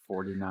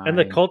 49. And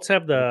the Colts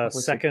have the Couple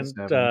of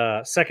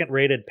 67. second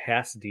rated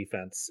pass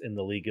defense in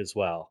the league as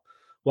well.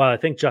 Well, I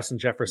think Justin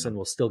Jefferson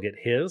will still get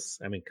his.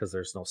 I mean, because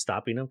there's no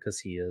stopping him because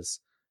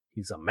he's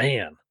a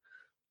man.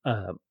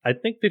 I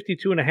think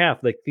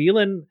 52.5. Like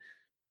Thielen,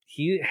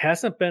 he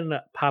hasn't been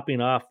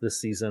popping off this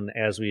season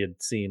as we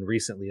had seen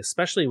recently,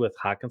 especially with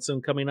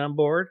Hawkinson coming on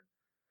board.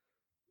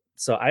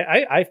 So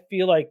I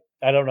feel like,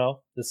 I don't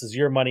know, this is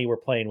your money we're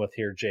playing with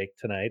here, Jake,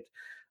 tonight.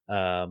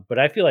 But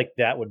I feel like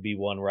that would be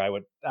one where I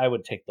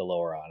would take the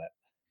lower on it.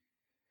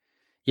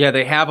 Yeah,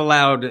 they have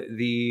allowed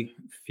the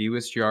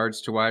fewest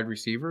yards to wide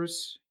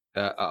receivers,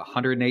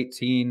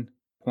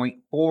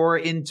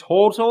 118.4 in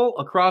total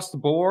across the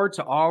board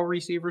to all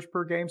receivers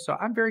per game. So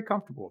I'm very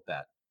comfortable with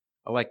that.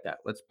 I like that.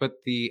 Let's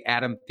put the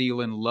Adam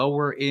Thielen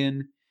lower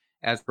in.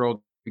 As for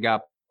we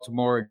got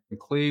Baltimore and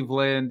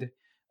Cleveland.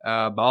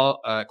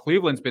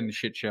 Cleveland's been the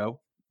shit show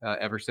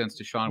ever since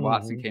Deshaun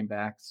Watson came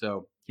back.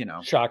 So,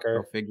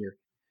 Shocker. go figure.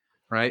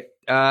 Right.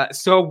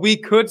 So we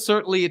could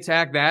certainly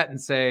attack that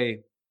and say,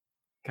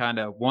 kind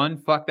of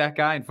fuck that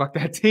guy and fuck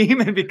that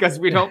team. And because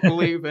we don't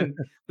believe in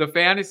the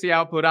fantasy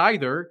output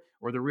either,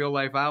 or the real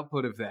life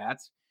output of that,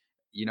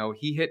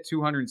 he hit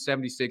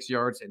 276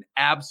 yards in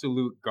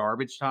absolute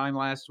garbage time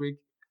last week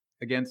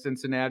against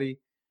Cincinnati.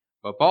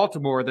 But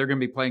Baltimore, they're going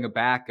to be playing a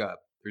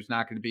backup. There's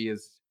not going to be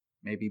as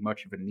maybe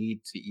much of a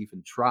need to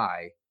even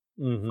try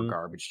for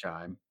garbage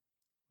time.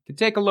 To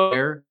take a look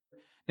there,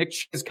 Nick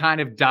has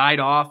kind of died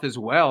off as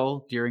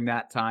well during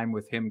that time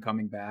with him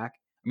coming back.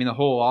 I mean, the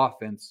whole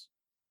offense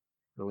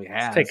really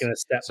has taken a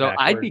step so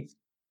backwards.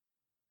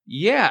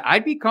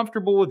 I'd be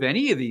comfortable with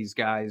any of these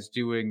guys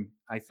doing,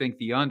 I think,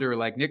 the under,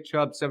 like Nick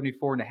Chubb,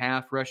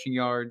 74.5 rushing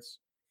yards.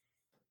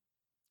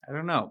 I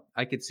don't know.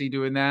 I could see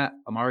doing that.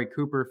 Amari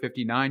Cooper,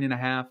 59.5.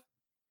 I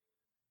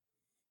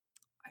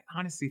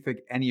honestly think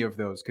any of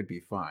those could be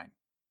fine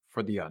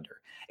for the under.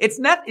 It's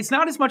not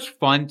as much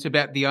fun to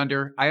bet the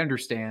under. I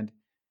understand.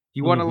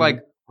 You want to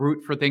like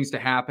root for things to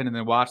happen and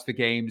then watch the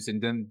games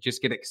and then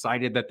just get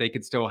excited that they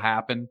could still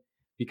happen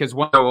because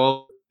once they're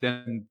over,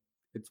 then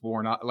it's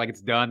worn out, like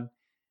it's done.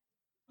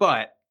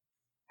 But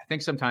I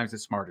think sometimes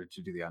it's smarter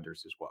to do the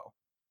unders as well.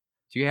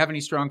 Do you have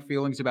any strong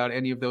feelings about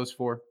any of those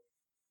four?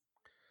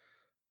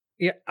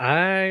 Yeah,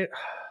 I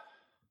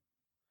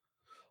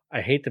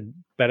hate to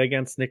bet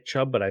against Nick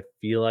Chubb, but I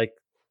feel like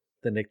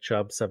the Nick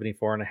Chubb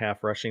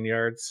 74.5 rushing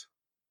yards.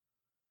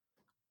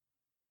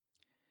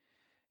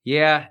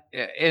 Yeah,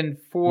 and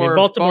for I mean,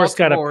 Baltimore's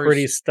got a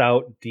pretty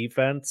stout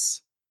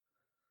defense.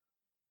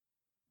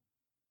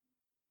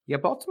 Yeah,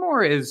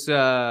 Baltimore is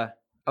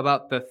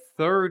about the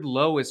third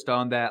lowest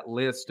on that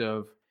list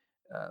of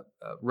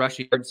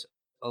rushing yards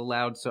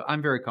allowed. So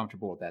I'm very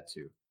comfortable with that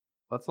too.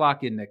 Let's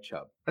lock in Nick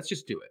Chubb. Let's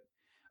just do it.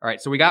 All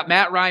right, so we got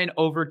Matt Ryan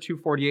over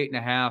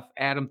 248.5,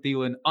 Adam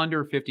Thielen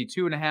under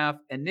 52.5,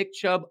 and Nick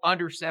Chubb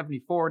under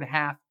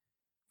 74.5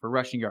 for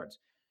rushing yards.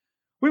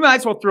 We might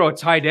as well throw a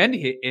tight end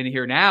in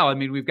here now. I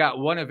mean, we've got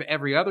one of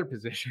every other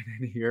position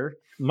in here.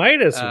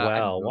 Might as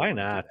well. Why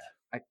not?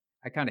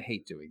 I kind of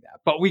hate doing that,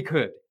 but we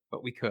could.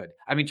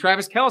 I mean,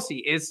 Travis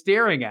Kelce is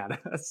staring at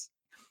us.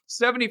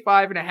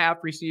 75.5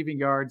 receiving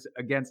yards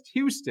against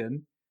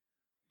Houston.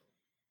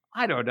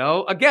 I don't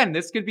know. Again,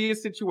 this could be a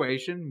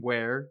situation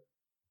where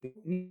they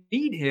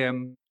need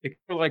him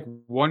for like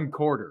one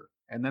quarter,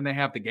 and then they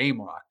have the game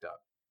locked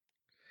up.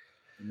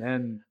 And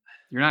then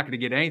you're not going to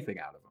get anything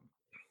out of him.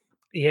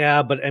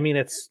 Yeah, but I mean,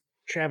 it's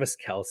Travis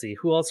Kelce.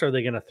 Who else are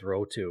they going to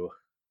throw to?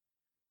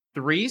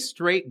 3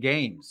 straight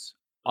games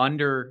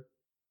under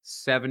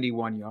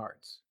 71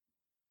 yards.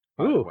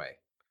 By the way,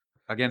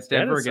 against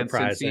Denver, against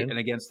Cincy, and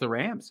against the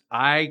Rams.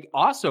 I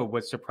also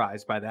was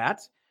surprised by that.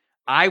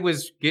 I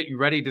was getting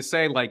ready to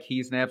say, like,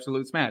 he's an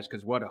absolute smash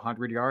because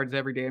 100 yards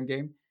every damn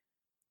game?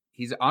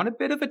 He's on a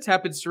bit of a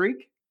tepid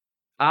streak.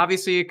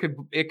 Obviously, it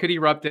could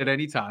erupt at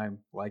any time,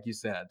 like you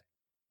said.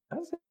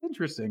 That's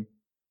interesting.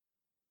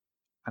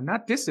 I'm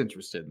not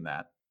disinterested in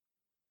that.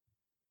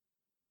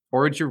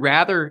 Or would you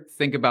rather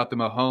think about the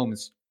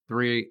Mahomes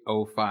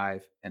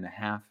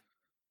 305.5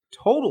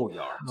 total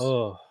yards?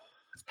 Oh,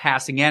 it's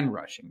passing and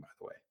rushing, by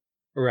the way.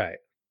 Right.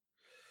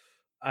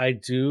 I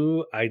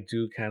do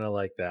kind of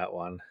like that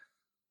one.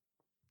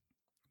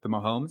 The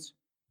Mahomes?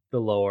 The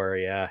lower,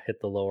 yeah. Hit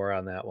the lower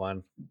on that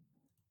one.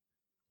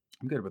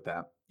 I'm good with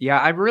that. Yeah,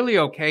 I'm really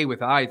okay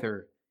with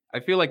either. I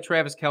feel like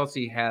Travis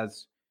Kelce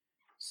has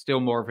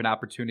still more of an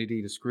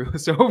opportunity to screw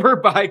us over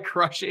by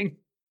crushing.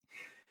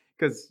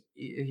 Because,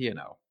 you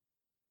know,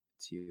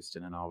 it's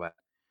Houston and all that.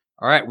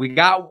 All right, we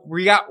got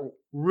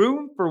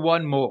room for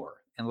one more.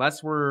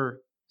 Unless we're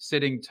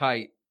sitting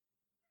tight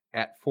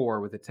at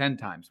 4 with a 10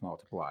 times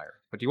multiplier.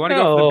 But do you want to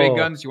go for the big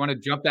guns? You want to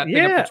jump that thing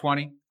up to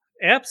 20?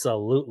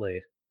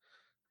 Absolutely.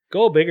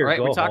 Go bigger, all right,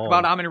 go we talked home.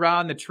 about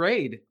Amon-Ra in the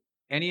trade.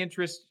 Any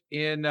interest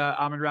in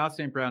Amon-Ra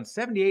St. Brown?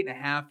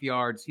 78.5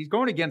 yards. He's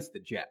going against the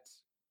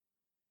Jets.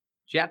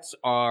 Jets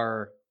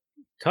are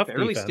tough,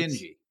 fairly defense.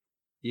 stingy.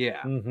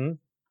 Yeah. Mm-hmm.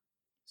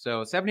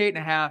 So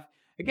 78.5.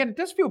 Again, it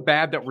does feel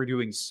bad that we're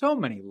doing so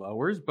many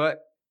lowers, but,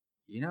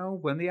 you know,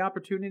 when the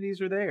opportunities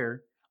are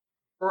there,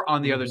 or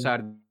on the other side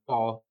of the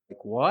ball,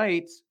 like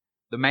White,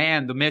 the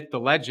man, the myth, the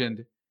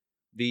legend,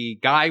 the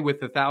guy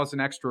with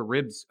 1,000 extra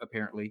ribs,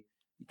 apparently,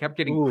 he kept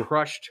getting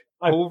crushed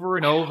over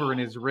and over in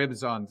his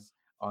ribs on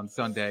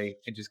Sunday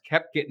and just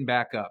kept getting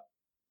back up.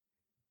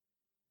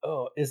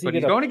 Oh, is he? But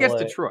he's going against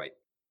Detroit.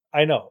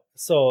 I know.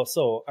 So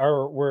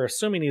we're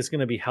assuming he's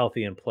going to be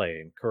healthy and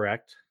playing,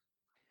 correct?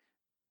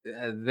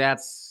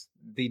 That's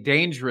the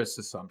dangerous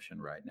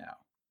assumption right now.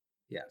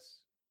 Yes.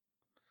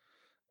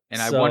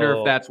 And I wonder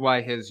if that's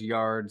why his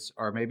yards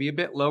are maybe a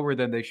bit lower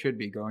than they should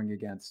be going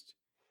against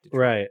Detroit.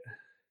 Right.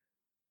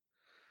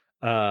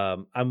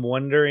 I'm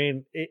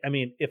wondering, I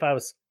mean, if I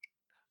was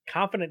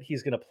confident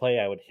he's going to play,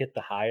 I would hit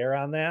the higher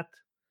on that.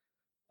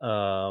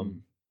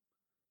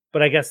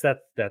 But I guess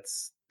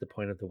that's the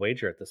point of the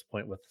wager at this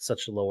point with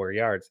such lower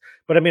yards.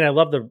 But I mean, I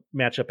love the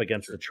matchup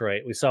against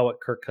Detroit. We saw what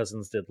Kirk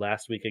Cousins did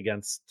last week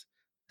against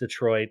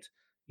Detroit.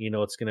 You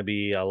know, it's going to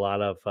be a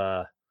lot of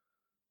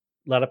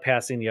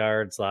passing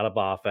yards, a lot of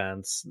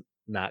offense,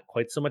 not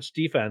quite so much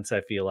defense.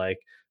 I feel like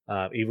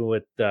even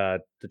with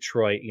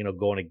Detroit, you know,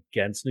 going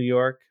against New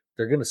York,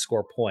 they're going to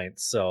score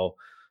points. So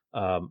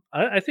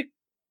I think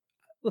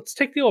let's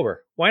take the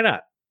over. Why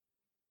not?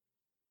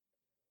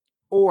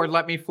 Or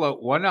let me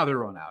float one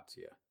other one out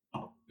to you.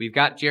 We've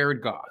got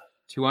Jared Goff,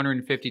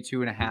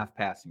 252.5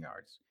 passing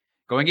yards,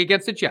 going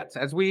against the Jets.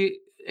 As we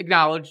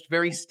acknowledged,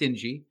 very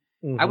stingy.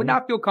 I would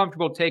not feel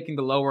comfortable taking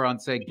the lower on,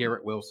 say,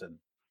 Garrett Wilson,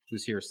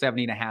 who's here,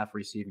 70.5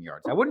 receiving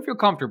yards. I wouldn't feel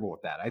comfortable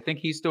with that. I think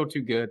he's still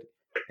too good,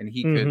 and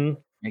he could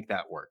make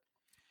that work.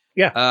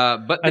 Yeah.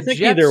 But the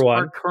Jets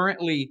are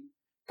currently,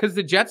 because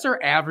the Jets are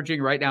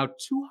averaging right now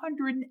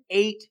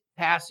 208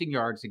 passing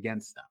yards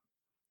against them.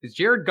 Is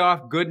Jared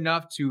Goff good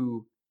enough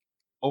to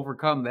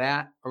overcome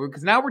that?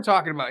 Because now we're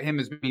talking about him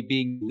as maybe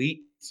being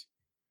elite,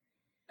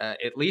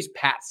 at least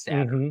Pat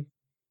status,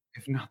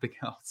 if nothing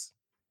else.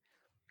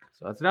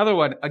 So that's another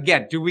one.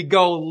 Again, do we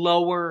go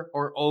lower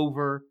or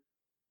over?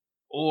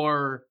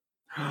 Or,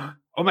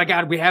 oh my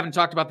God, we haven't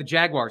talked about the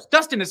Jaguars.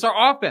 Dustin, it's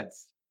our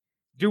offense.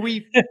 Do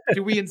we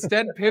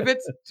instead pivot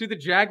to the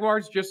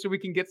Jaguars just so we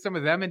can get some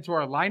of them into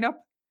our lineup?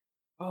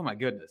 Oh my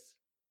goodness.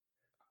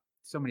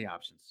 So many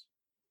options.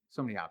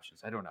 So many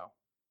options. I don't know.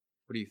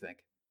 What do you think?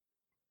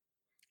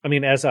 I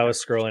mean, as I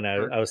was scrolling,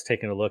 I was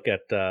taking a look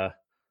at the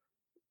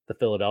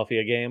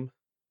Philadelphia game.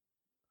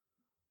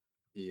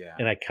 Yeah.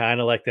 And I kind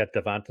of like that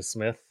Devonta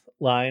Smith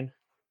line.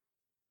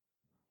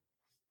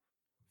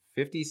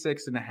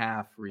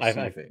 56.5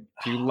 receiving.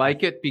 Do you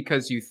like it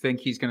because you think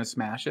he's going to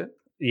smash it?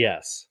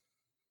 Yes.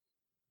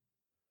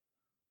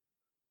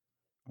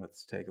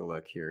 Let's take a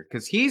look here.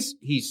 Because he's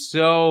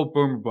so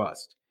boom or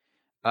bust.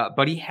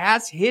 But he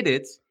has hit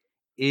it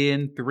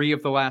in 3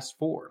 of the last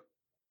 4.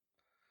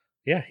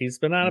 Yeah, he's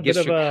been on a bit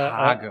of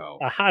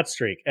a hot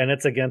streak. And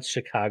it's against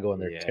Chicago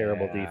and their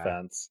terrible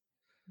defense.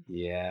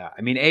 Yeah.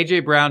 I mean, A.J.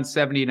 Brown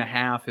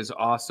 70.5 is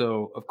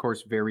also, of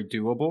course, very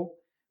doable.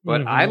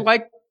 But I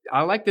like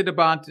the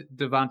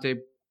Devontae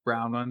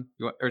Brown one.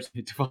 Or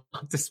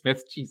Devonta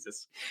Smith.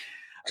 Jesus.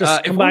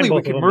 Just if only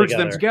we could merge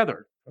them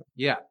together.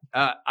 Yeah.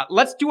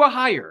 Let's do a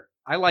higher.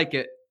 I like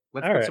it.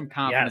 Let's put some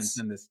confidence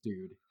in this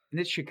dude. And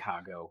it's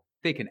Chicago.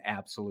 They can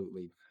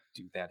absolutely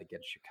do that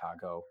against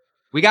Chicago.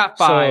 We got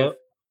 5. So,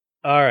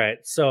 all right.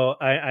 So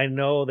I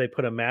know they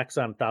put a max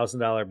on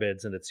 $1,000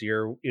 bids, and it's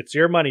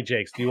your money,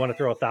 Jakes. Do you want to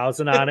throw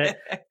 $1,000 on it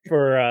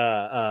for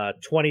a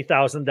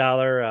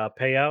 $20,000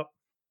 payout?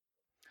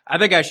 I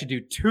think I should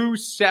do 2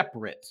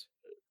 separate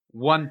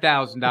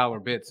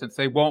 $1,000 bids since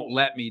they won't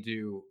let me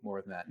do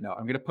more than that. No,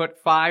 I'm going to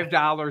put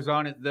 $5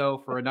 on it though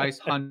for a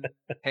nice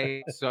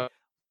pay. So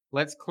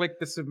let's click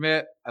the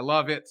submit. I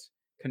love it.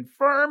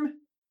 Confirm.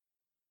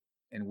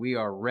 And we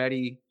are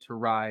ready to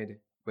ride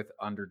with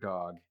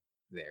Underdog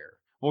there.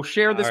 We'll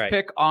share this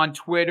pick on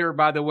Twitter,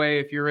 by the way.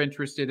 If you're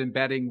interested in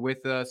betting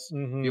with us,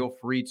 feel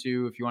free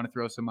to. If you want to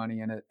throw some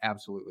money in it,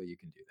 absolutely, you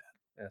can do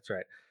that. That's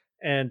right.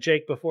 And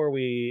Jake, before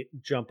we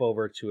jump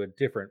over to a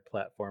different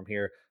platform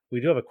here,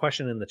 we do have a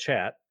question in the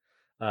chat.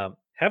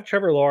 Have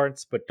Trevor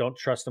Lawrence, but don't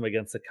trust him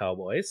against the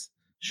Cowboys.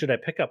 Should I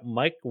pick up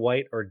Mike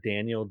White or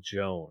Daniel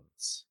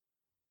Jones?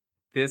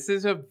 This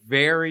is a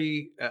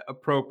very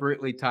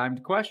appropriately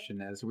timed question,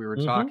 as we were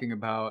talking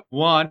about.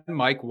 One,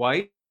 Mike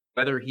White,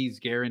 whether he's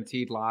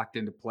guaranteed locked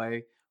into play,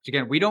 which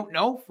again, we don't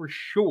know for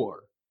sure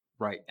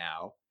right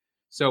now.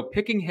 So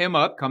picking him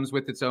up comes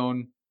with its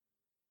own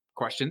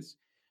questions.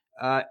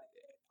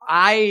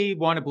 I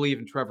want to believe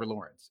in Trevor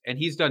Lawrence, and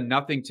he's done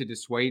nothing to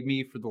dissuade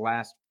me for the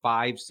last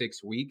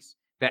 5-6 weeks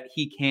that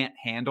he can't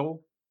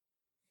handle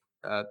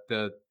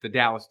the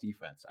Dallas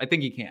defense. I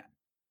think he can.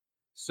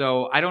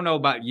 So I don't know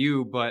about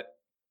you, but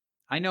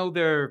I know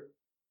they're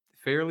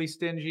fairly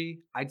stingy.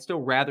 I'd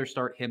still rather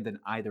start him than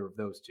either of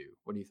those two.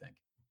 What do you think?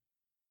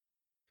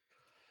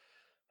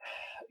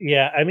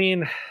 Yeah, I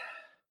mean,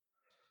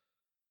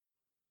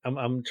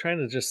 I'm trying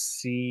to just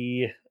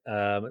see.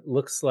 It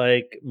looks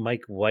like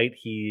Mike White,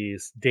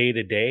 he's day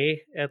to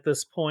day at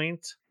this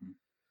point.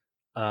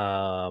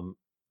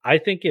 I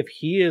think if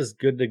he is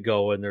good to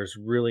go and there's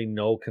really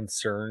no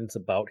concerns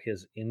about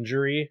his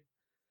injury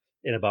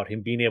and about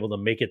him being able to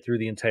make it through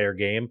the entire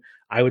game,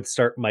 I would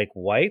start Mike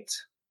White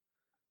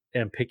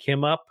and pick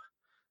him up.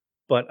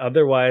 But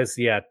otherwise,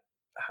 yeah,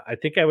 I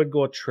think I would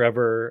go with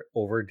Trevor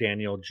over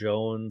Daniel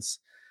Jones.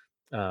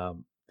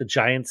 The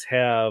Giants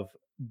have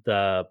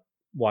the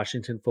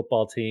Washington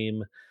football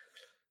team.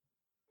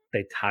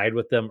 They tied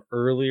with them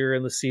earlier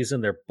in the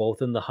season. They're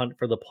both in the hunt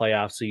for the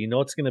playoffs. So,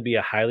 it's going to be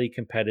a highly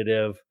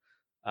competitive,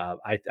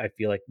 I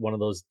feel like one of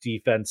those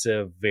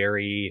defensive,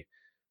 very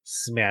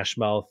smash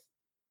mouth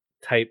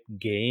type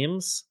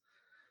games.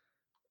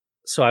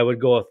 So I would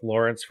go with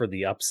Lawrence for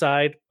the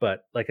upside.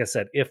 But like I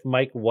said, if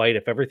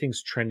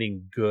everything's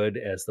trending good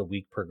as the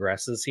week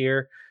progresses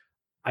here,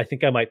 I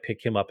think I might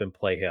pick him up and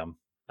play him,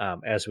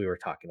 as we were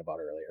talking about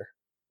earlier.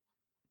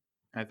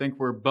 I think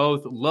we're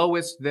both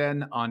lowest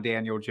then on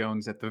Daniel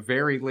Jones at the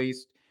very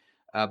least.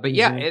 But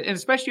yeah, and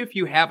especially if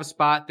you have a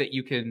spot that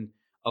you can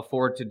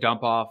afford to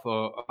dump off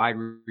a wide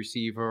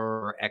receiver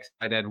or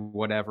tight end,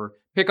 whatever,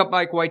 pick up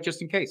Mike White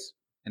just in case.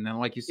 And then,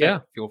 like you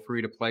said, feel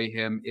free to play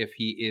him if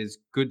he is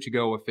good to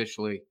go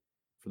officially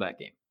for that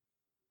game.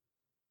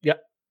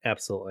 Yep,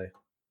 absolutely.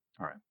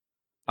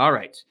 All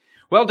right.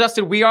 Well,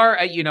 Dustin, we are,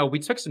 we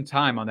took some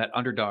time on that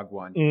Underdog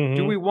one.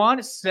 Do we want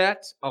to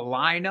set a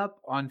lineup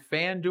on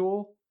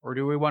FanDuel? Or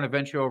do we want to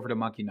venture over to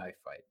Monkey Knife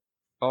Fight?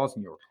 Ball's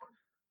in your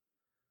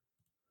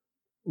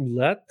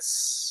court.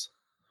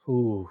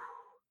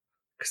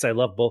 Because I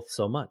love both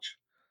so much.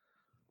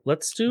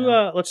 Let's do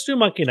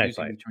Monkey Knife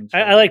Fight.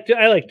 I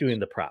like doing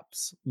the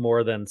props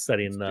more than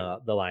setting the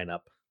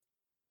lineup.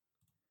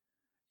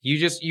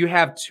 You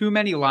have too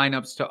many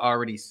lineups to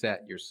already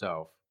set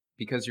yourself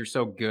because you're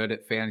so good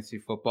at fantasy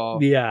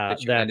football. Yeah,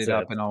 that you ended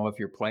up in all of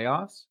your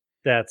playoffs.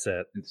 That's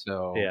it. And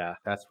so Yeah.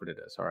 that's what it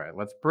is. All right,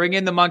 let's bring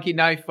in the monkey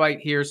knife fight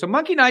here. So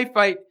monkey knife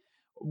fight,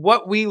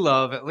 what we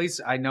love, at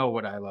least I know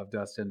what I love,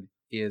 Dustin,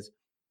 is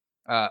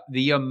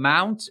the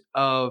amount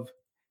of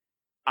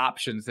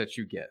options that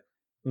you get.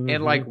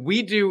 And like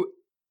we do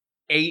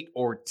 8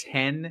 or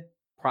 10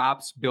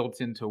 props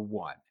built into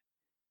one.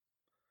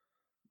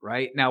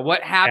 Right? Now,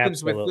 what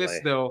happens with this,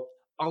 Absolutely. though,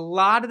 a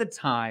lot of the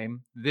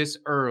time, this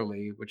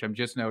early, which I'm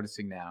just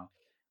noticing now,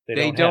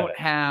 They don't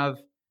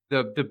have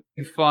the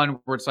big fun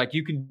where it's like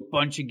you can do a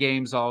bunch of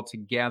games all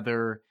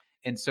together.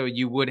 And so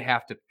you would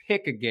have to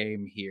pick a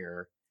game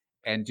here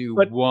and do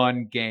But-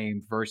 one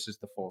game versus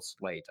the full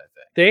slate, I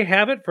think. They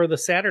have it for the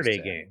Saturday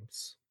Interesting.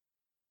 games.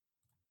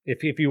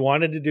 If you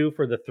wanted to do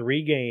for the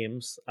 3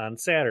 games on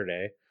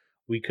Saturday,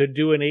 we could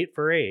do an 8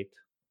 for 8.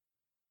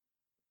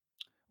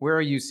 Where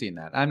are you seeing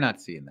that? I'm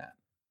not seeing that.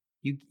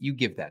 You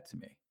give that to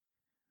me.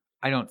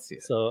 I don't see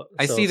it. So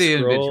I so see the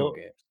individual scroll-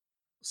 games.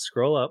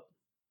 Scroll up.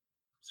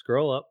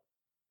 Scroll up.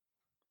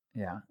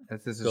 Yeah,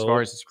 that's as Go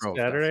far as it scrolls.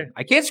 Saturday? Dustin.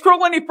 I can't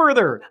scroll any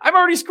further. I've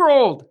already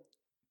scrolled.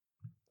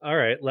 All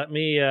right, let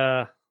me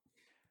I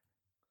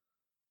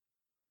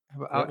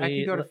Let can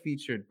me- go to let-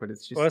 featured, but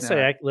it's just. well, let's not-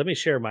 say let me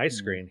share my Hmm.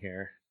 screen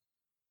here.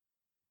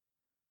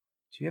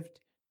 Do you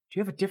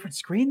have a different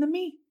screen than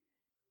me?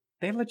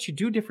 They let you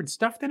do different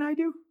stuff than I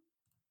do.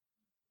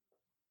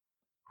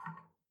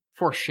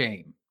 For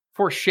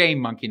shame,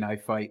 monkey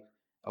knife fight,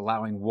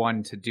 allowing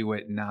one to do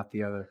it and not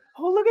the other.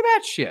 Oh, look at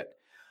that shit!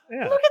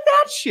 Yeah. Look at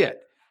that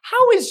shit!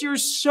 How is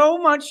yours so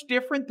much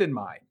different than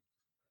mine?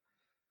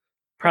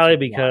 Probably wild.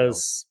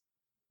 because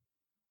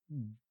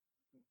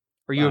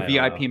Are you a I don't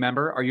VIP know.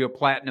 member? Are you a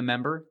platinum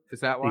member?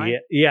 Is that why?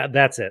 yeah,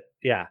 that's it.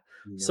 Yeah.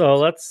 So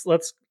let's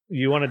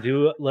you want to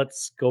do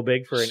let's go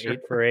big for an Sure. 8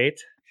 for 8?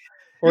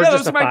 Yeah, just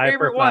those a are my 5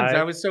 favorite for ones. 5?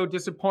 I was so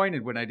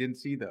disappointed when I didn't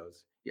see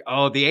those.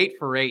 Oh, the 8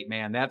 for 8,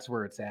 man. That's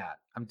where it's at.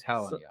 I'm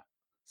telling So- you.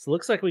 So it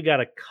looks like we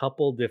got a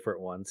couple different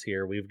ones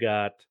here. We've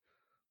got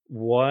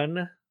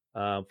one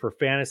for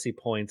fantasy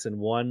points and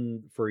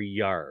one for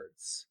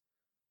yards.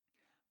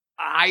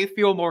 I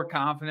feel more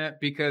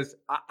confident because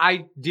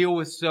I deal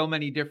with so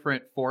many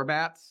different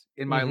formats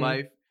in my Mhm.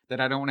 life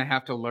that I don't want to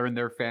have to learn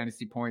their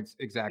fantasy points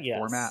exact Yes.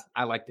 format.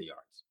 I like the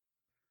yards.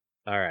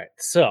 All right.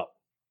 So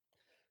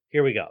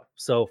here we go.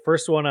 So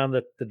first one on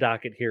the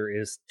docket here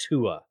is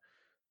Tua.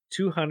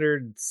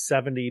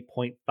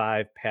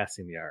 270.5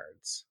 passing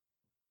yards.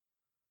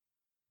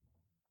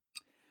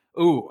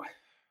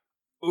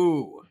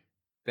 Ooh,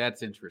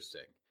 that's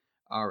interesting.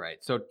 All right.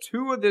 So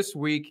Tua this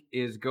week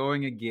is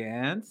going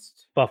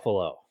against.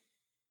 Buffalo.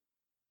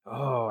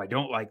 Oh, I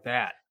don't like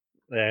that.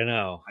 I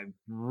know. I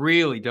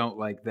really don't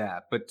like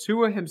that. But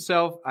Tua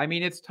himself, I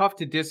mean, it's tough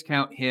to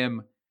discount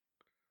him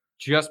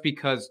just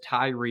because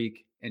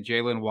Tyreek and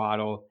Jalen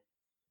Waddle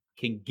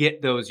can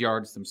get those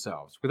yards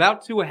themselves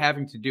without Tua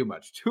having to do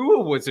much.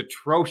 Tua was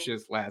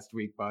atrocious last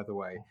week, by the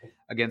way,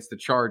 against the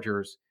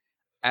Chargers.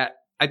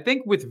 I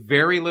think with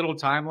very little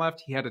time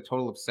left, he had a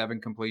total of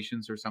 7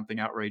 completions or something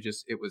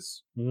outrageous. It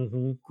was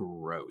Mm-hmm.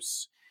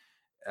 gross.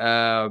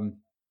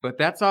 But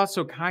that's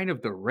also kind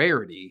of the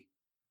rarity.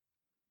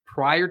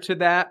 Prior to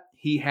that,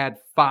 he had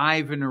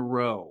 5 in a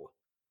row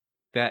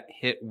that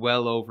hit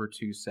well over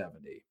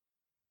 270.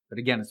 But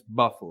again, it's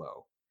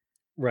Buffalo.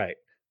 Right.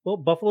 Well,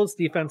 Buffalo's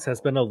defense has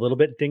been a little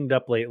bit dinged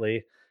up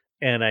lately,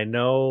 and I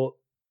know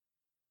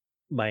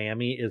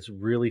Miami is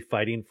really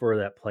fighting for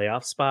that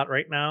playoff spot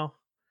right now.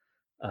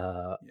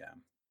 Yeah.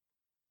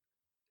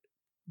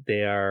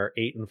 They are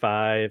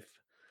 8-5.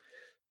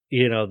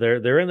 You know,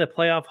 they're in the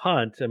playoff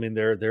hunt. I mean,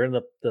 they're in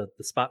the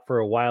spot for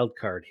a wild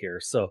card here.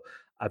 So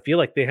I feel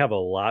like they have a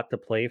lot to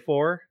play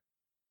for,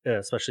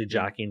 especially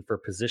jockeying for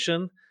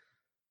position.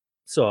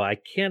 So I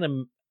can't.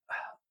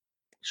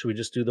 Should we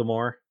just do the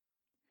more?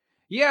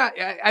 Yeah,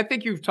 I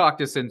think you've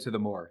talked us into the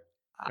more.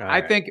 All I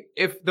right. think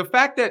if the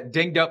fact that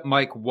dinged up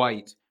Mike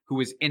White, who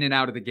was in and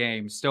out of the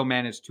game, still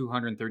managed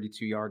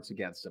 232 yards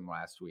against him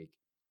last week,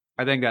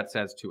 I think that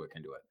says Tua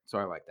can do it. So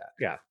I like that.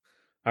 Yeah.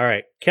 All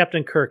right.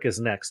 Captain Kirk is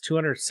next.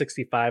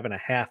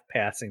 265.5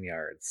 passing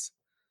yards.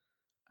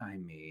 I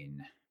mean,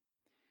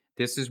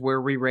 this is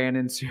where we ran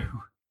into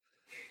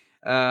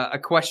a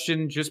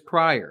question just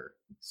prior.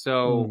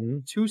 So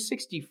Mhm.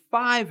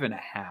 265 and a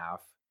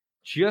half,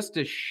 just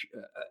a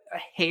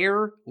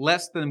hair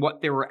less than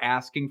what they were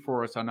asking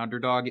for us on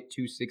Underdog at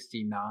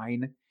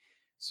 269.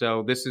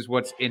 So this is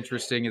what's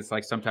interesting. It's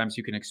like sometimes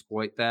you can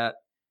exploit that.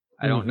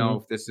 I don't know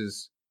if this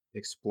is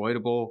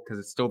exploitable because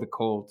it's still the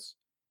Colts.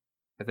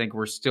 I think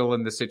we're still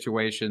in the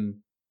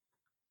situation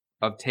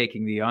of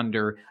taking the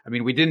under. I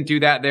mean, we didn't do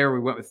that there. We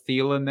went with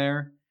Thielen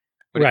there,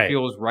 but Right. it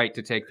feels right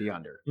to take the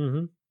under.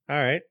 Mm-hmm.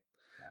 All right.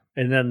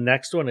 And then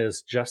next one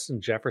is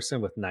Justin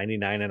Jefferson with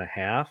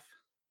 99.5.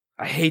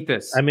 I hate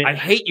this. I mean, I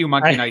hate you,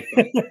 Monkey Knife.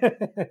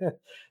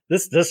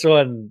 this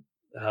one,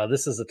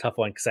 this is a tough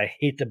one because I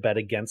hate to bet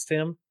against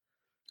him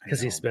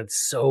because he's been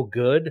so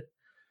good.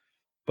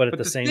 But at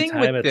the same thing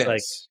time, with it's like,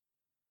 this,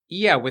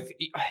 yeah,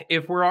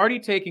 if we're already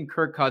taking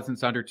Kirk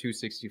Cousins under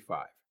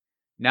 265,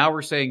 now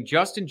we're saying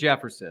Justin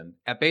Jefferson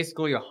at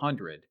basically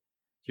 100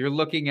 you're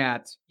looking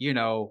at,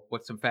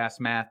 what's some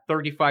fast math,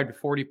 35 to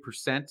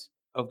 40%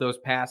 of those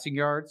passing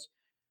yards.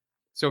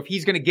 So if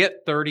he's going to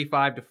get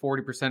 35 to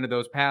 40% of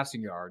those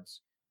passing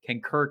yards,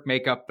 can Kirk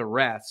make up the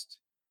rest?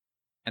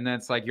 And then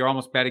it's like you're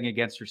almost betting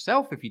against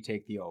yourself if you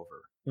take the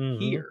over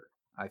here,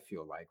 I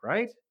feel like,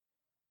 right?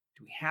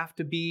 Do we have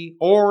to be,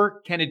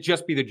 or can it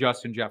just be the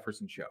Justin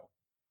Jefferson show?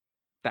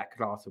 That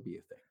could also be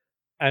a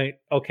thing.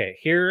 Okay,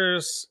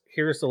 here's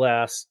the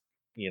last,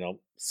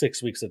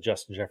 6 weeks of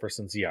Justin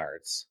Jefferson's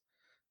yards.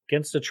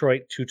 Against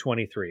Detroit,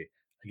 223.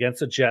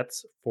 Against the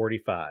Jets,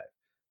 45.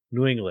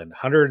 New England,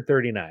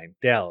 139.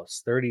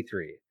 Dallas,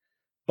 33.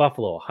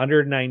 Buffalo,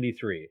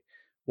 193.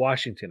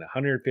 Washington,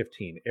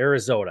 115.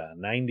 Arizona,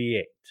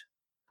 98.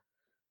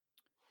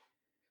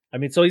 I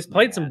mean, so he's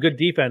played some good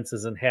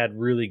defenses and had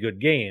really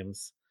good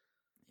games.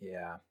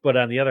 Yeah. But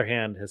on the other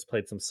hand, has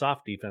played some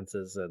soft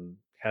defenses and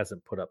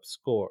hasn't put up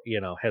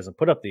hasn't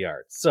put up the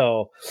yards.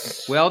 So,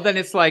 well, then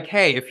it's like,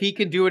 hey, if he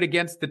can do it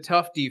against the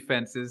tough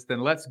defenses,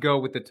 then let's go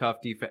with the tough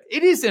defense.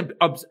 It is,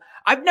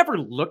 I've never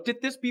looked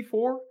at this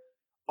before.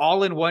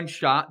 All in one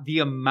shot, the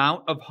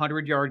amount of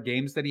 100-yard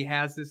games that he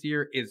has this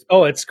year is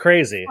it's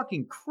crazy.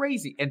 Fucking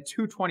crazy. And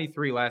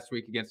 223 last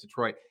week against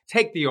Detroit.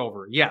 Take the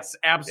over. Yes,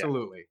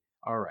 absolutely.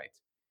 Yeah. All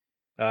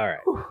right.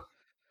 Whew.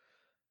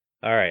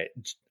 All right.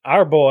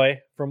 Our boy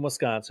from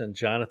Wisconsin,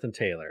 Jonathan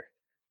Taylor,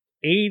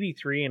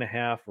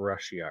 83.5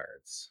 rush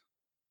yards.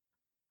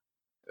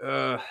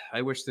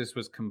 I wish this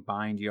was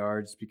combined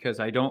yards because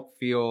I don't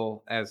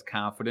feel as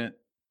confident.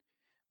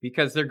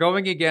 Because they're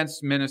going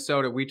against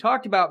Minnesota. We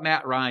talked about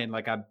Matt Ryan,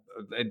 like I'm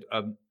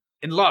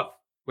in love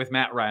with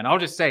Matt Ryan. I'll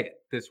just say it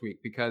this week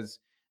because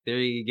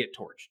they get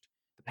torched.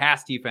 The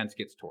pass defense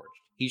gets torched.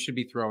 He should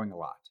be throwing a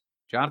lot.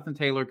 Jonathan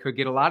Taylor could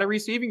get a lot of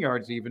receiving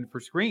yards even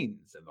for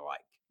screens and the like.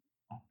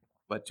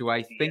 But do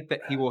I think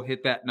that he will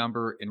hit that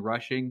number in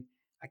rushing?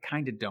 I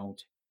kind of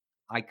don't.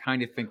 I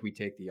kind of think we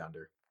take the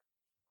under.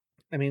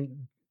 I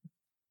mean,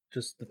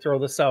 just to throw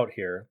this out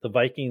here, the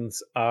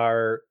Vikings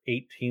are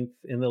 18th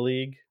in the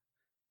league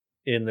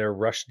in their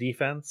rush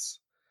defense.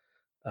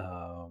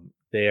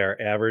 They are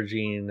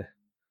averaging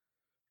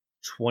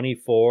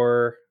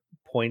 24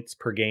 points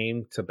per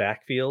game to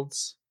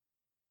backfields.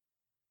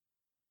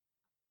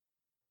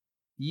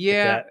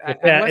 Yeah.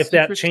 If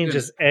that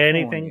changes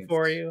anything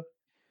for you.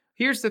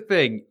 Here's the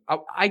thing.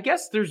 I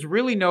guess there's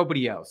really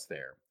nobody else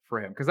there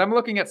for him because I'm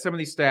looking at some of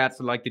these stats.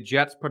 Like the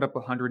Jets put up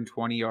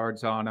 120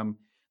 yards on him.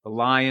 The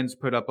Lions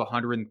put up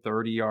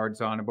 130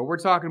 yards on him. But we're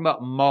talking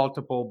about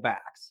multiple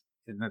backs.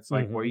 And that's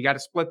like, well, you got to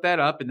split that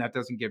up, and that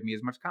doesn't give me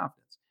as much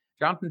confidence.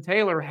 Jonathan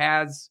Taylor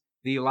has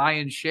the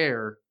lion's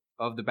share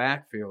of the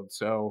backfield.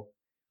 So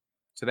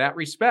to that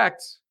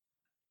respect,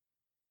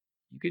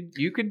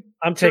 you could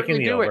I'm taking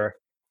the over.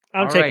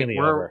 I'm taking the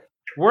over.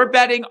 We're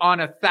betting on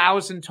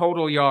 1,000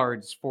 total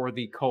yards for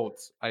the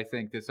Colts, I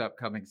think, this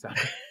upcoming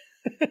Sunday.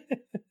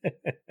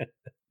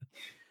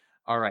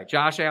 All right.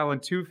 Josh Allen,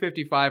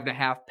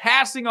 255.5.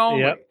 Passing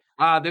only.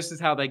 Yep. This is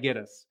how they get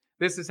us.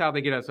 This is how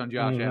they get us on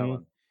Josh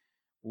Allen.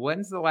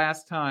 When's the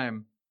last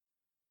time?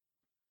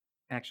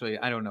 Actually,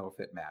 I don't know if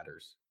it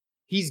matters.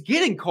 He's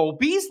getting Cole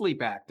Beasley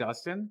back,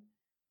 Dustin.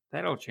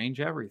 That'll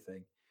change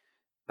everything.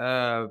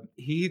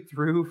 He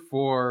threw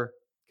for...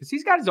 Because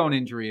he's got his own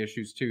injury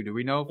issues, too. Do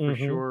we know for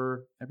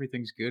sure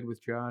everything's good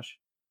with Josh?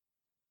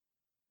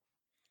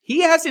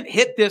 He hasn't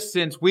hit this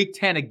since week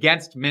 10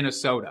 against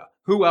Minnesota.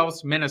 Who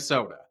else?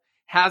 Minnesota.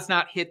 Has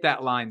not hit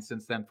that line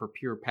since then for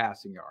pure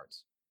passing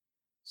yards.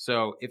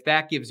 So if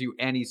that gives you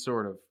any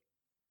sort of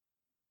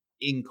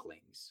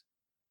inklings.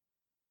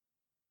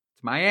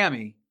 It's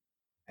Miami.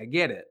 I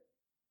get it.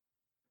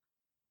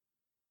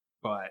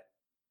 But,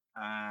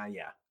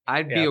 yeah.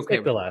 I'd be okay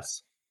with the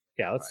less.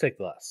 Yeah, let's take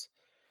the less.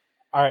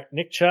 All right,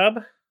 Nick Chubb.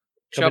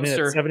 Coming in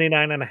at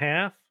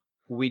 79.5.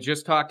 We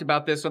just talked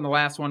about this on the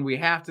last one. We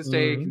have to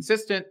stay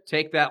consistent.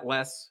 Take that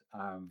less.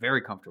 I'm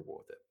very comfortable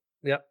with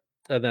it. Yep.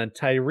 And then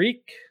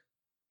Tyreek,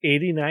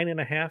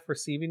 89.5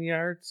 receiving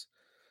yards.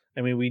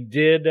 I mean, we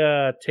did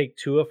take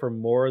Tua for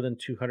more than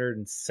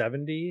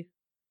 270.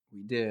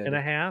 We did. And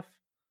a half.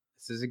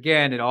 This is,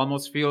 again, it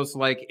almost feels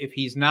like if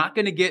he's not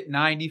going to get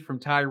 90 from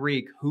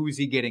Tyreek, who's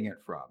he getting it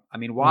from? I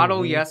mean,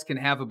 Waddle, yes, can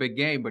have a big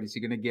game, but is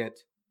he going to get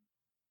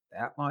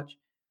that much?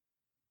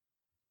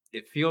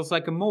 It feels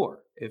like a more.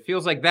 It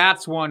feels like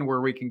that's one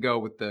where we can go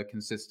with the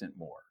consistent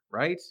more,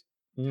 right?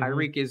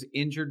 Tyreek is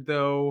injured,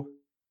 though.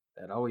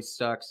 That always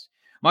sucks.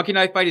 Monkey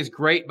Knife Fight is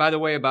great, by the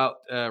way, about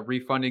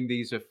refunding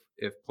these if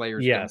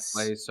players don't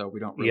play, so we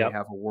don't really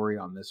have a worry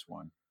on this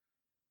one.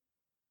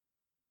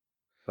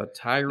 But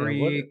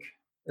Tyreek,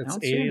 it's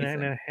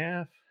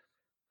 89.5.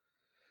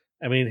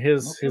 I mean,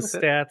 his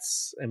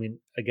stats, I mean,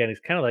 again, he's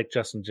kind of like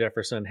Justin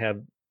Jefferson,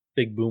 had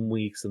big boom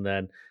weeks, and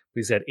then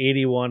he's at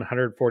 81,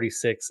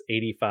 146,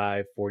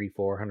 85,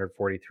 44,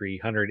 143,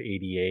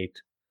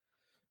 188.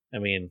 I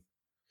mean,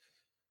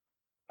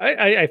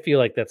 I feel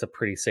like that's a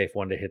pretty safe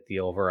one to hit the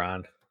over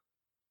on.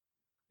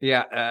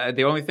 Yeah,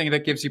 the only thing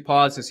that gives you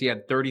pause is he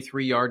had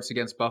 33 yards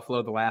against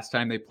Buffalo the last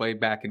time they played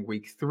back in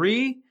week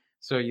 3.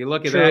 So you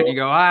look at that and you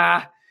go,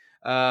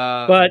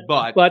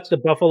 But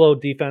the Buffalo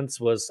defense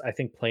was, I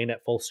think, playing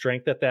at full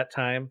strength at that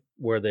time,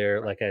 where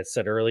they're, like I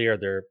said earlier,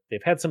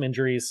 they've had some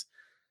injuries,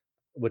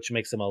 which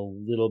makes them a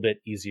little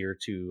bit easier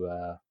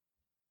to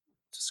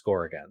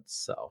score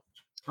against. So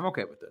I'm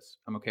okay with this.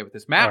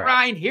 Matt All right.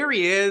 Ryan, here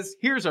he is.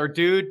 Here's our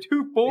dude,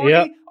 240.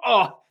 Yep.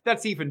 Oh,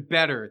 that's even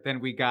better than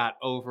we got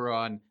over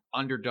on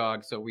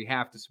Underdog, so we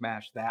have to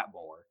smash that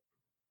more.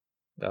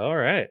 all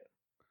right,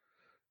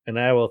 and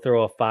I will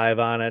throw a 5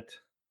 on it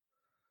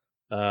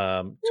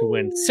to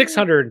win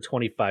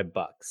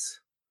 $625.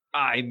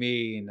 I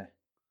mean,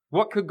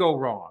 what could go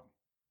wrong?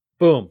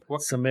 Boom,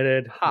 What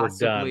submitted. We're done.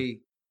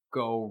 Possibly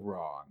go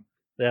wrong.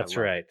 That's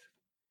love right.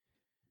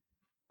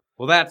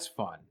 Well, that's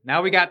fun.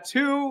 Now we got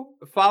 2.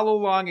 Follow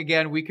along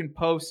again. We can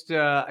post.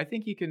 I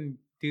think you can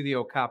do the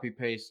old copy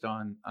paste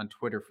on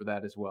Twitter for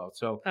that as well.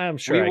 So I'm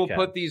sure we will I can.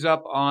 put these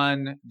up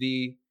on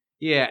the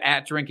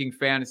at Drinking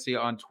Fantasy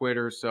on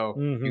Twitter, so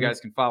you guys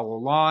can follow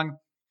along.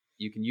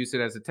 You can use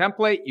it as a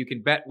template. You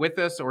can bet with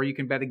us, or you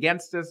can bet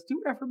against us. Do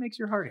whatever makes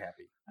your heart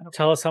happy.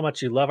 Tell us how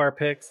much you love our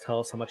picks. Tell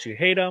us how much you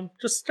hate them.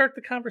 Just start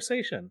the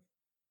conversation.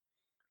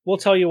 We'll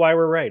tell you why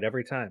we're right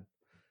every time.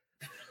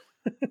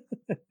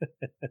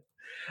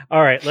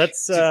 All right,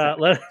 let's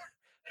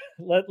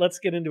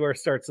get into our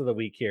starts of the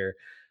week here.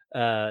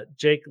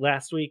 Jake,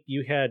 last week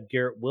you had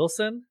Garrett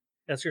Wilson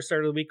as your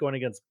start of the week going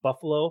against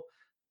Buffalo.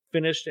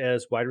 Finished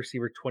as wide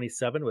receiver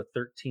 27 with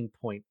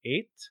 13.8.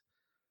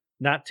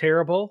 Not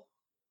terrible,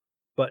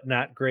 but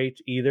not great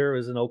either. It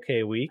was an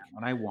okay week.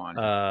 What I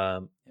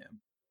wanted.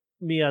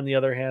 Me, on the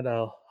other hand,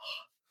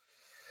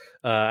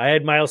 I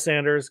had Miles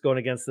Sanders going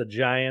against the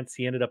Giants.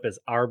 He ended up as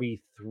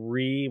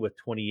RB3 with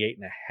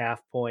 28.5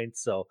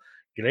 points. So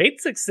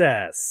great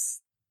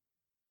success.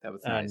 That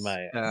was on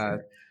nice. my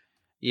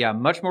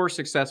Much more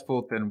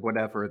successful than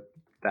whatever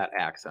that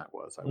accent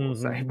was, I will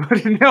say.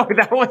 But no,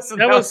 that was a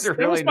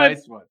really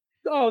nice one.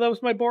 Oh, that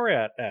was my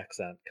Borat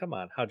accent. Come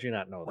on, how'd you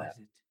not know that?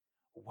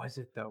 Was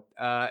it though?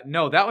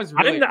 No, that was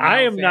really.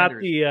 I am not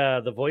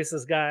Sanders. the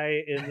voices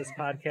guy in this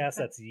podcast.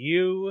 That's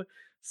you.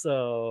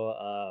 So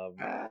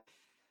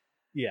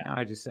yeah, No,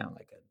 I just sound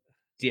like a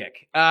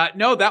dick.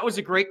 No, that was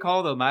a great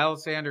call though.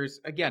 Miles Sanders,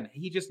 again,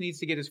 he just needs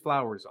to get his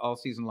flowers all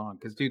season long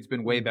because dude's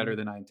been way better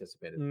than I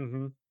anticipated.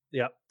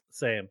 Yep,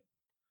 same.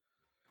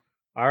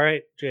 All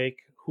right, Jake,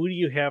 who do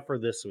you have for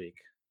this week?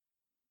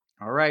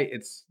 All right,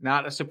 it's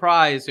not a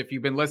surprise if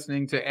you've been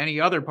listening to any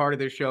other part of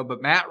this show,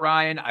 but Matt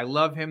Ryan, I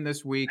love him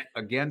this week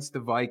against the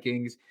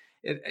Vikings.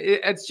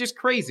 It's just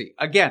crazy.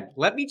 Again,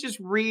 let me just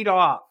read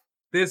off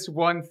this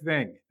one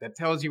thing that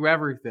tells you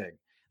everything.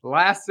 The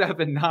last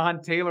 7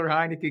 non-Taylor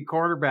Heineke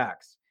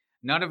quarterbacks,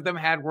 none of them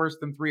had worse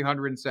than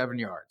 307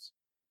 yards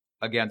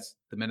against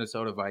the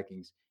Minnesota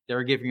Vikings.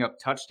 They're giving up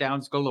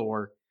touchdowns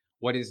galore.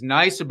 What is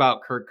nice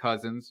about Kirk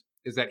Cousins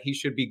is that he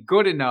should be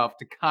good enough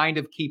to kind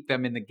of keep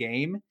them in the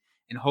game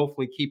and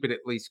hopefully keep it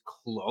at least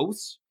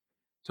close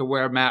to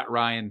where Matt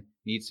Ryan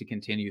needs to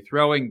continue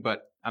throwing.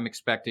 But I'm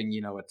expecting,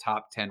 a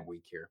top 10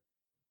 week here.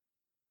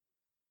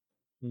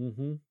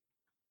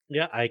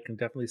 Yeah, I can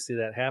definitely see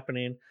that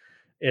happening.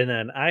 And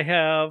then I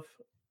have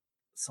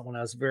someone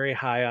I was very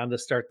high on to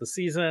start the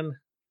season.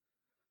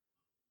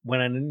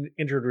 Went on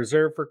injured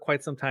reserve for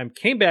quite some time.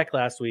 Came back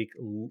last week,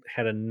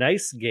 had a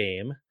nice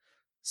game.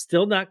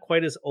 Still not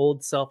quite his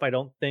old self, I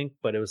don't think,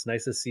 but it was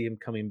nice to see him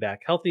coming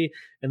back healthy.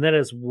 And that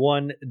is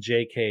one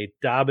J.K.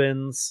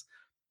 Dobbins,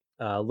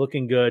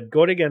 looking good.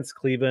 Going against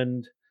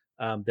Cleveland,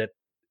 that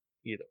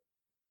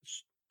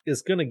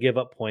is going to give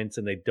up points,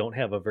 and they don't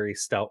have a very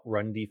stout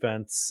run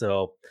defense.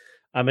 So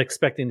I'm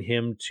expecting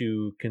him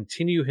to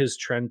continue his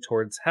trend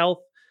towards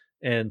health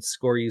and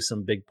score you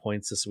some big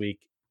points this week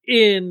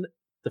in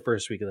the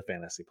first week of the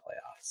fantasy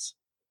playoffs.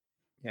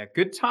 Yeah,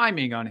 good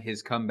timing on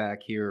his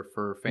comeback here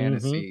for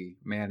fantasy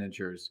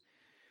managers.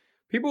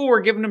 People were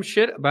giving him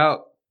shit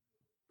about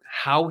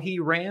how he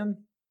ran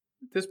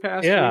this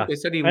past week. They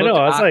said he looked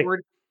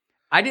awkward.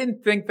 I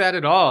didn't think that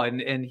at all.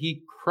 And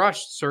he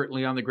crushed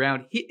certainly on the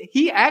ground.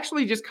 He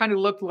actually just kind of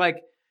looked like,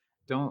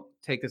 don't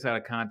take this out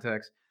of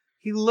context,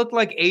 he looked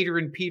like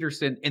Adrian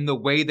Peterson in the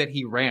way that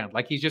he ran.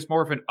 Like he's just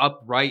more of an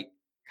upright,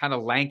 kind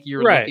of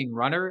lankier looking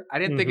runner. I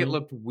didn't think it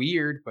looked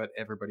weird, but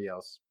everybody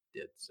else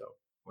did. So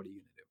what are you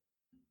going to do?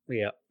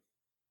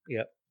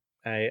 Yep.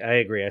 I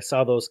agree. I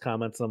saw those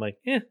comments and I'm like,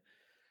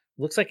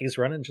 looks like he's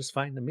running just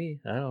fine to me.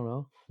 I don't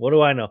know. What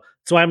do I know?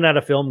 That's why I'm not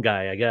a film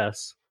guy, I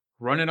guess.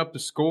 Running up the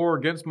score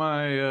against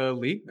my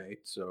league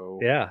mate. So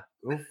yeah.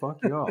 Go fuck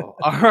y'all.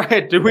 All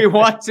right. Do we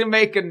want to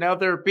make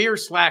another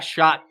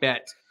beer/shot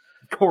bet?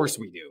 Of course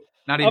we do.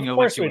 Not even going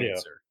to let you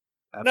answer.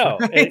 No,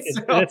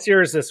 it's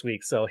yours this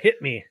week. So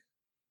hit me.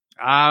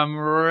 I'm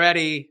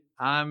ready.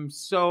 I'm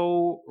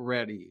so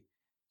ready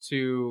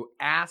to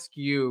ask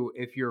you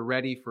if you're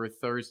ready for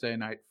Thursday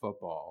night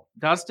football.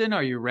 Dustin,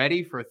 are you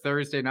ready for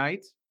Thursday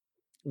night?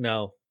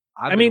 No.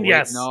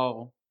 Yes.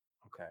 No.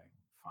 Okay,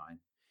 fine.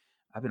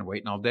 I've been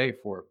waiting all day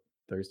for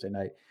Thursday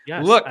night.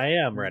 Yes, look, I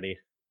am ready.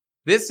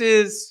 This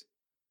is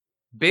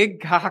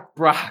Big Cock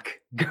Brock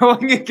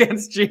going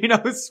against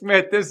Geno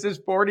Smith. This is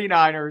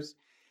 49ers.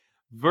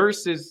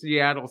 versus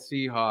Seattle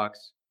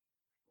Seahawks.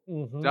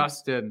 Mhm.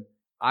 Dustin,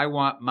 I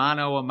want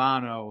mano a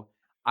mano.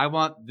 I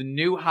want the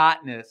new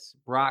hotness,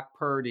 Brock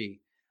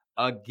Purdy,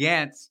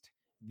 against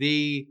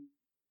the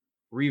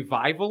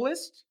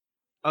revivalist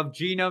of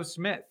Geno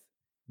Smith.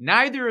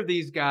 Neither of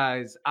these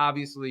guys,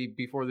 obviously,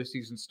 before the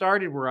season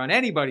started, were on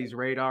anybody's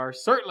radar.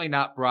 Certainly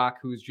not Brock,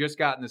 who's just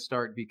gotten the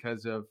start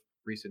because of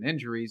recent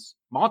injuries,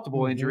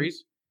 multiple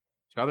injuries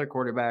to other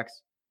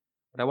quarterbacks.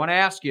 But I want to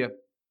ask you,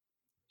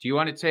 do you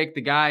want to take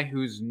the guy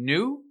who's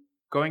new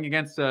going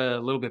against a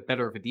little bit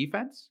better of a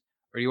defense?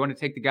 Or do you want to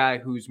take the guy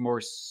who's more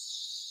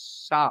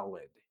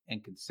solid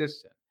and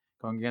consistent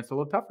going against a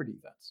little tougher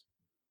defense?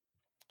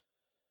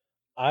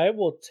 I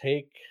will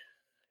take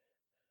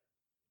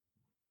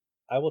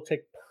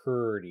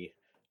Purdy.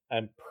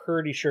 I'm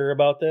pretty sure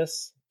about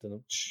this.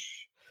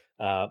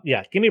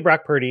 Yeah, give me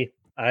Brock Purdy.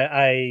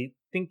 I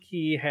think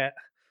he had.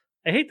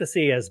 I hate to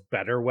say he has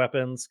better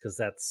weapons because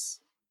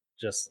that's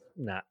just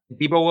not.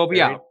 Debo will be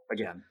Very- out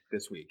again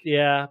this week.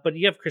 Yeah, but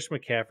you have Chris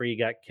McCaffrey, you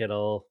got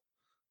Kittle,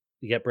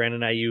 you got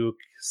Brandon Ayuk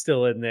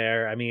still in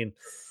there. I mean,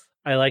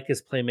 I like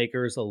his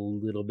playmakers a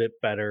little bit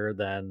better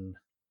than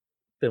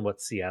what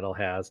Seattle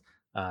has.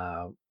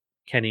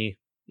 Kenny,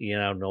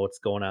 know what's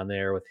going on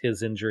there with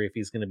his injury if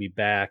he's going to be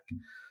back.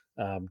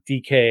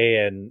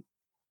 DK and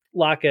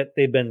Lockett,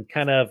 they've been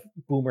kind of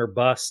boom or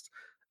bust.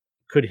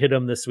 Could hit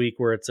them this week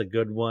where it's a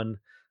good one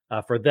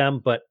for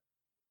them, but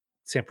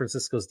San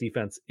Francisco's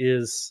defense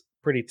is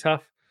pretty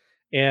tough.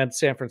 And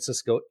San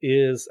Francisco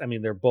is, I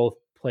mean, they're both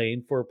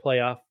playing for a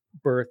playoff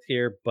berth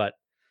here, but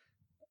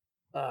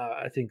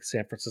I think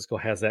San Francisco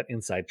has that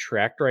inside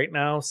track right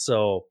now.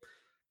 So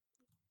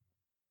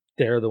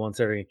they're the ones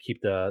that are going to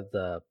keep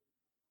the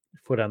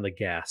foot on the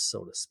gas,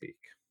 so to speak.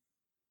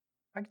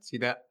 I can see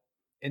that.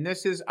 And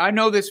I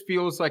know this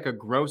feels like a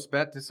gross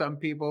bet to some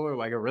people or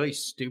like a really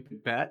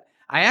stupid bet.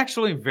 I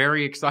actually am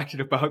very excited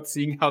about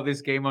seeing how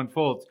this game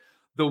unfolds.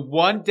 The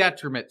one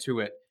detriment to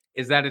it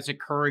is that it's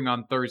occurring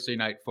on Thursday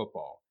Night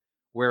Football,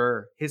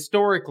 where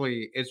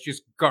historically it's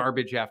just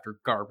garbage after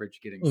garbage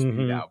getting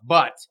spewed out.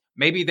 But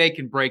maybe they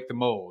can break the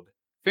mold.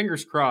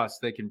 Fingers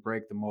crossed they can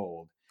break the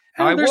mold.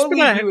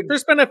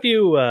 There's been a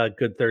few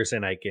good Thursday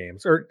night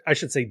games, or I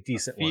should say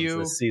decent ones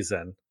this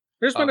season.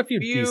 There's been a few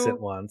decent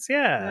ones.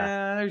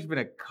 Yeah. There's been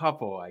a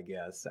couple, I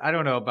guess. I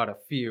don't know about a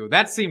few.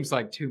 That seems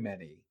like too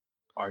many,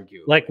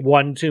 arguably. Like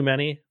one too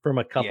many from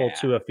a couple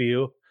to a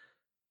few.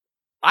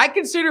 I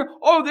consider,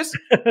 this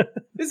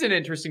is an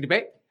interesting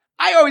debate.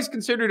 I always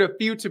considered a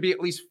few to be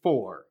at least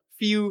four.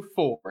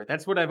 Four.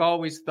 That's what I've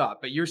always thought.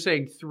 But you're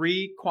saying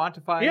three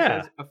quantifies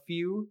as a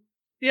few?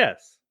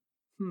 Yes.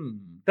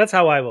 That's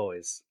how I've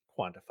always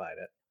quantified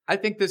it. I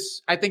think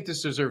this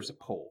deserves a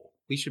poll.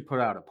 We should put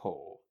out a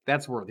poll.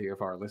 That's worthy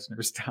of our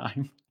listeners'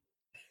 time.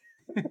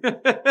 In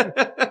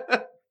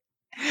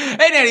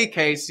any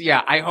case,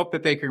 yeah, I hope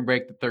that they can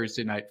break the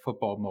Thursday Night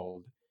Football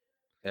mold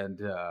and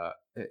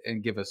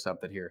give us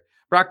something here.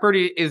 Brock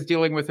Purdy is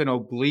dealing with an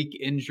oblique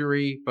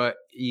injury, but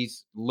he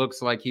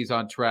looks like he's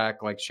on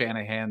track. Like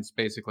Shanahan's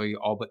basically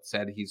all but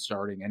said he's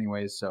starting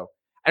anyways. So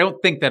I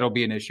don't think that'll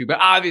be an issue. But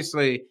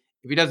obviously,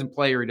 if he doesn't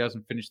play or he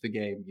doesn't finish the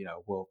game,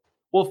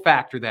 we'll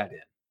factor that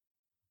in.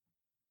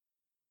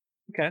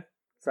 Okay,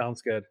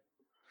 sounds good.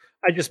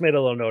 I just made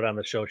a little note on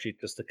the show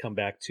sheet just to come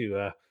back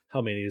to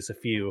how many is a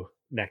few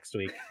next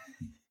week.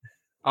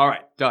 All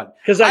right, done.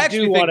 Because I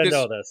do want to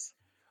know this.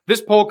 This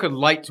poll could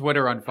light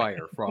Twitter on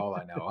fire for all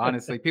I know.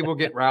 Honestly, people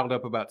get riled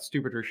up about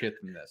stupider shit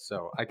than this,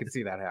 so I can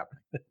see that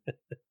happening.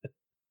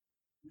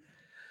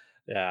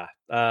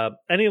 Yeah.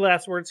 Any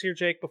last words here,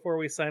 Jake, before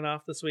we sign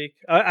off this week?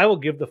 I will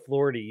give the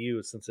floor to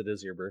you since it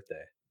is your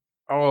birthday.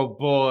 Oh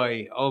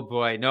boy.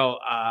 No,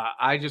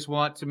 I just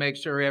want to make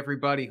sure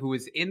everybody who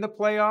is in the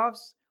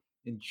playoffs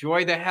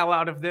enjoy the hell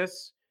out of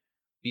this.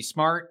 Be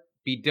smart,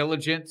 be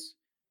diligent.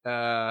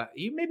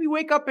 You maybe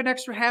wake up an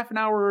extra half an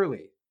hour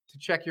early to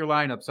check your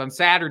lineups on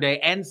Saturday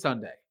and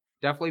Sunday.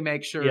 Definitely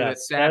make sure that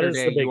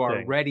Saturday you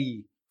are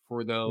ready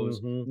for those.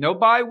 No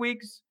bye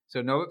weeks,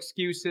 so no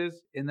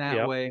excuses in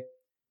that way.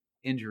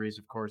 Injuries,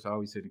 of course,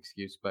 always an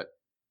excuse, but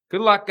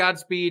good luck,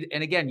 Godspeed.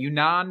 And again, you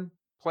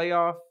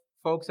non-playoff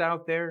folks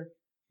out there,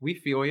 we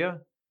feel you,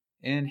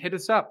 and hit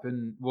us up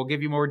and we'll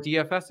give you more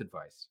DFS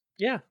advice.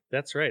 Yeah,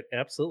 that's right.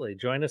 Absolutely.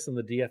 Join us in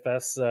the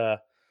DFS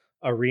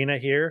arena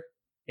here.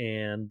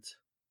 And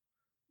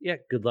yeah,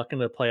 good luck in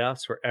the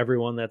playoffs for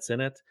everyone that's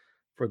in it.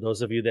 For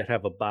those of you that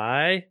have a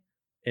bye,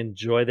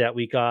 enjoy that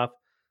week off.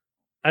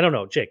 I don't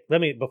know, Jake,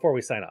 before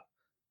we sign up,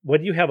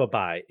 when you have a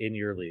bye in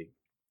your league,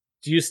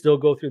 do you still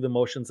go through the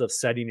motions of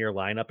setting your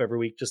lineup every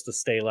week just to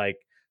stay like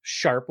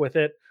sharp with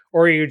it?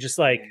 Or are you just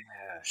like,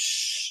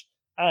 shh,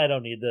 I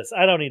don't need this.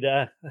 I don't need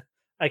to.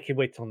 I can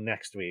wait till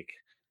next week.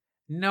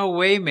 No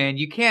way, man.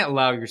 You can't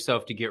allow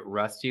yourself to get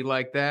rusty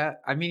like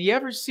that. I mean, you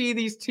ever see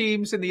these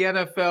teams in the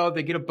NFL,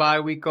 they get a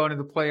bye week going to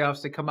the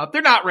playoffs, they come out,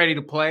 they're not ready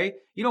to play.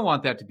 You don't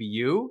want that to be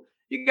you.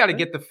 You got to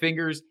get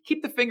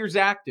keep the fingers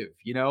active,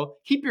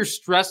 keep your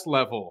stress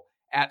level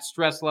at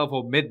stress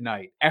level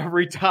midnight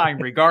every time,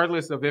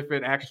 regardless of if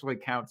it actually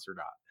counts or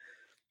not.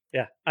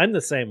 Yeah, I'm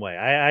the same way.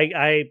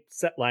 I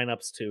set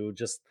lineups too.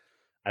 Just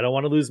I don't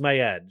want to lose my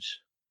edge.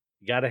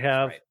 You got to That's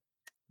have right.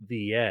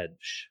 the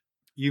edge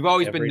You've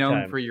always been every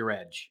known time. for your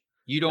edge.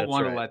 You don't That's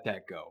want to right. let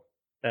that go.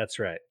 That's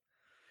right.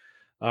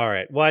 All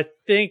right. Well, I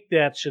think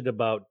that should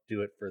about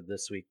do it for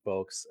this week,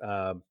 folks.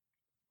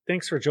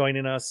 Thanks for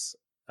joining us.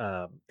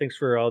 Thanks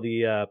for all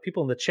the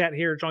people in the chat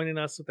here joining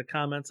us with the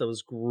comments. That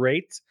was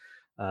great.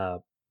 Uh,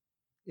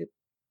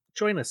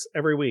 Join us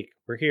every week.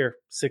 We're here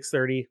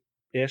 6:30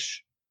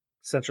 ish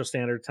Central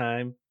Standard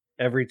Time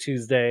every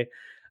Tuesday.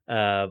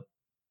 Uh,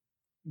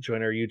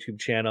 Join our YouTube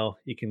channel.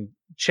 You can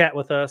chat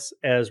with us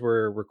as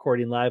we're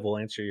recording live. We'll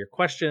answer your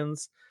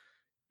questions.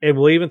 And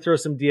we'll even throw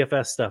some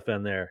DFS stuff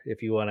in there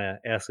if you want to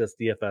ask us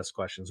DFS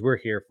questions. We're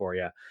here for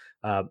you.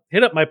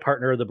 Hit up my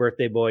partner, the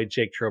birthday boy,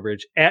 Jake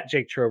Trowbridge, at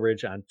Jake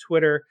Trowbridge on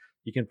Twitter.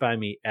 You can find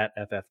me at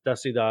FF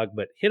Dusty Dog,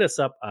 but hit us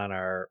up on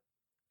our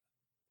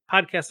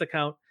podcast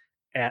account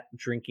at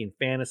Drinking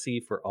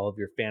Fantasy for all of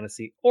your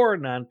fantasy or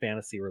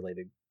non-fantasy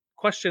related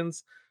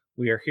questions.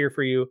 We are here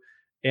for you.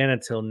 And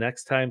until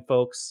next time,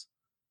 folks,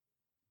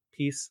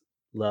 peace,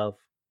 love,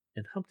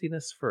 and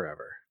humptiness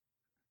forever.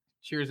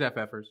 Cheers,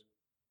 FFers.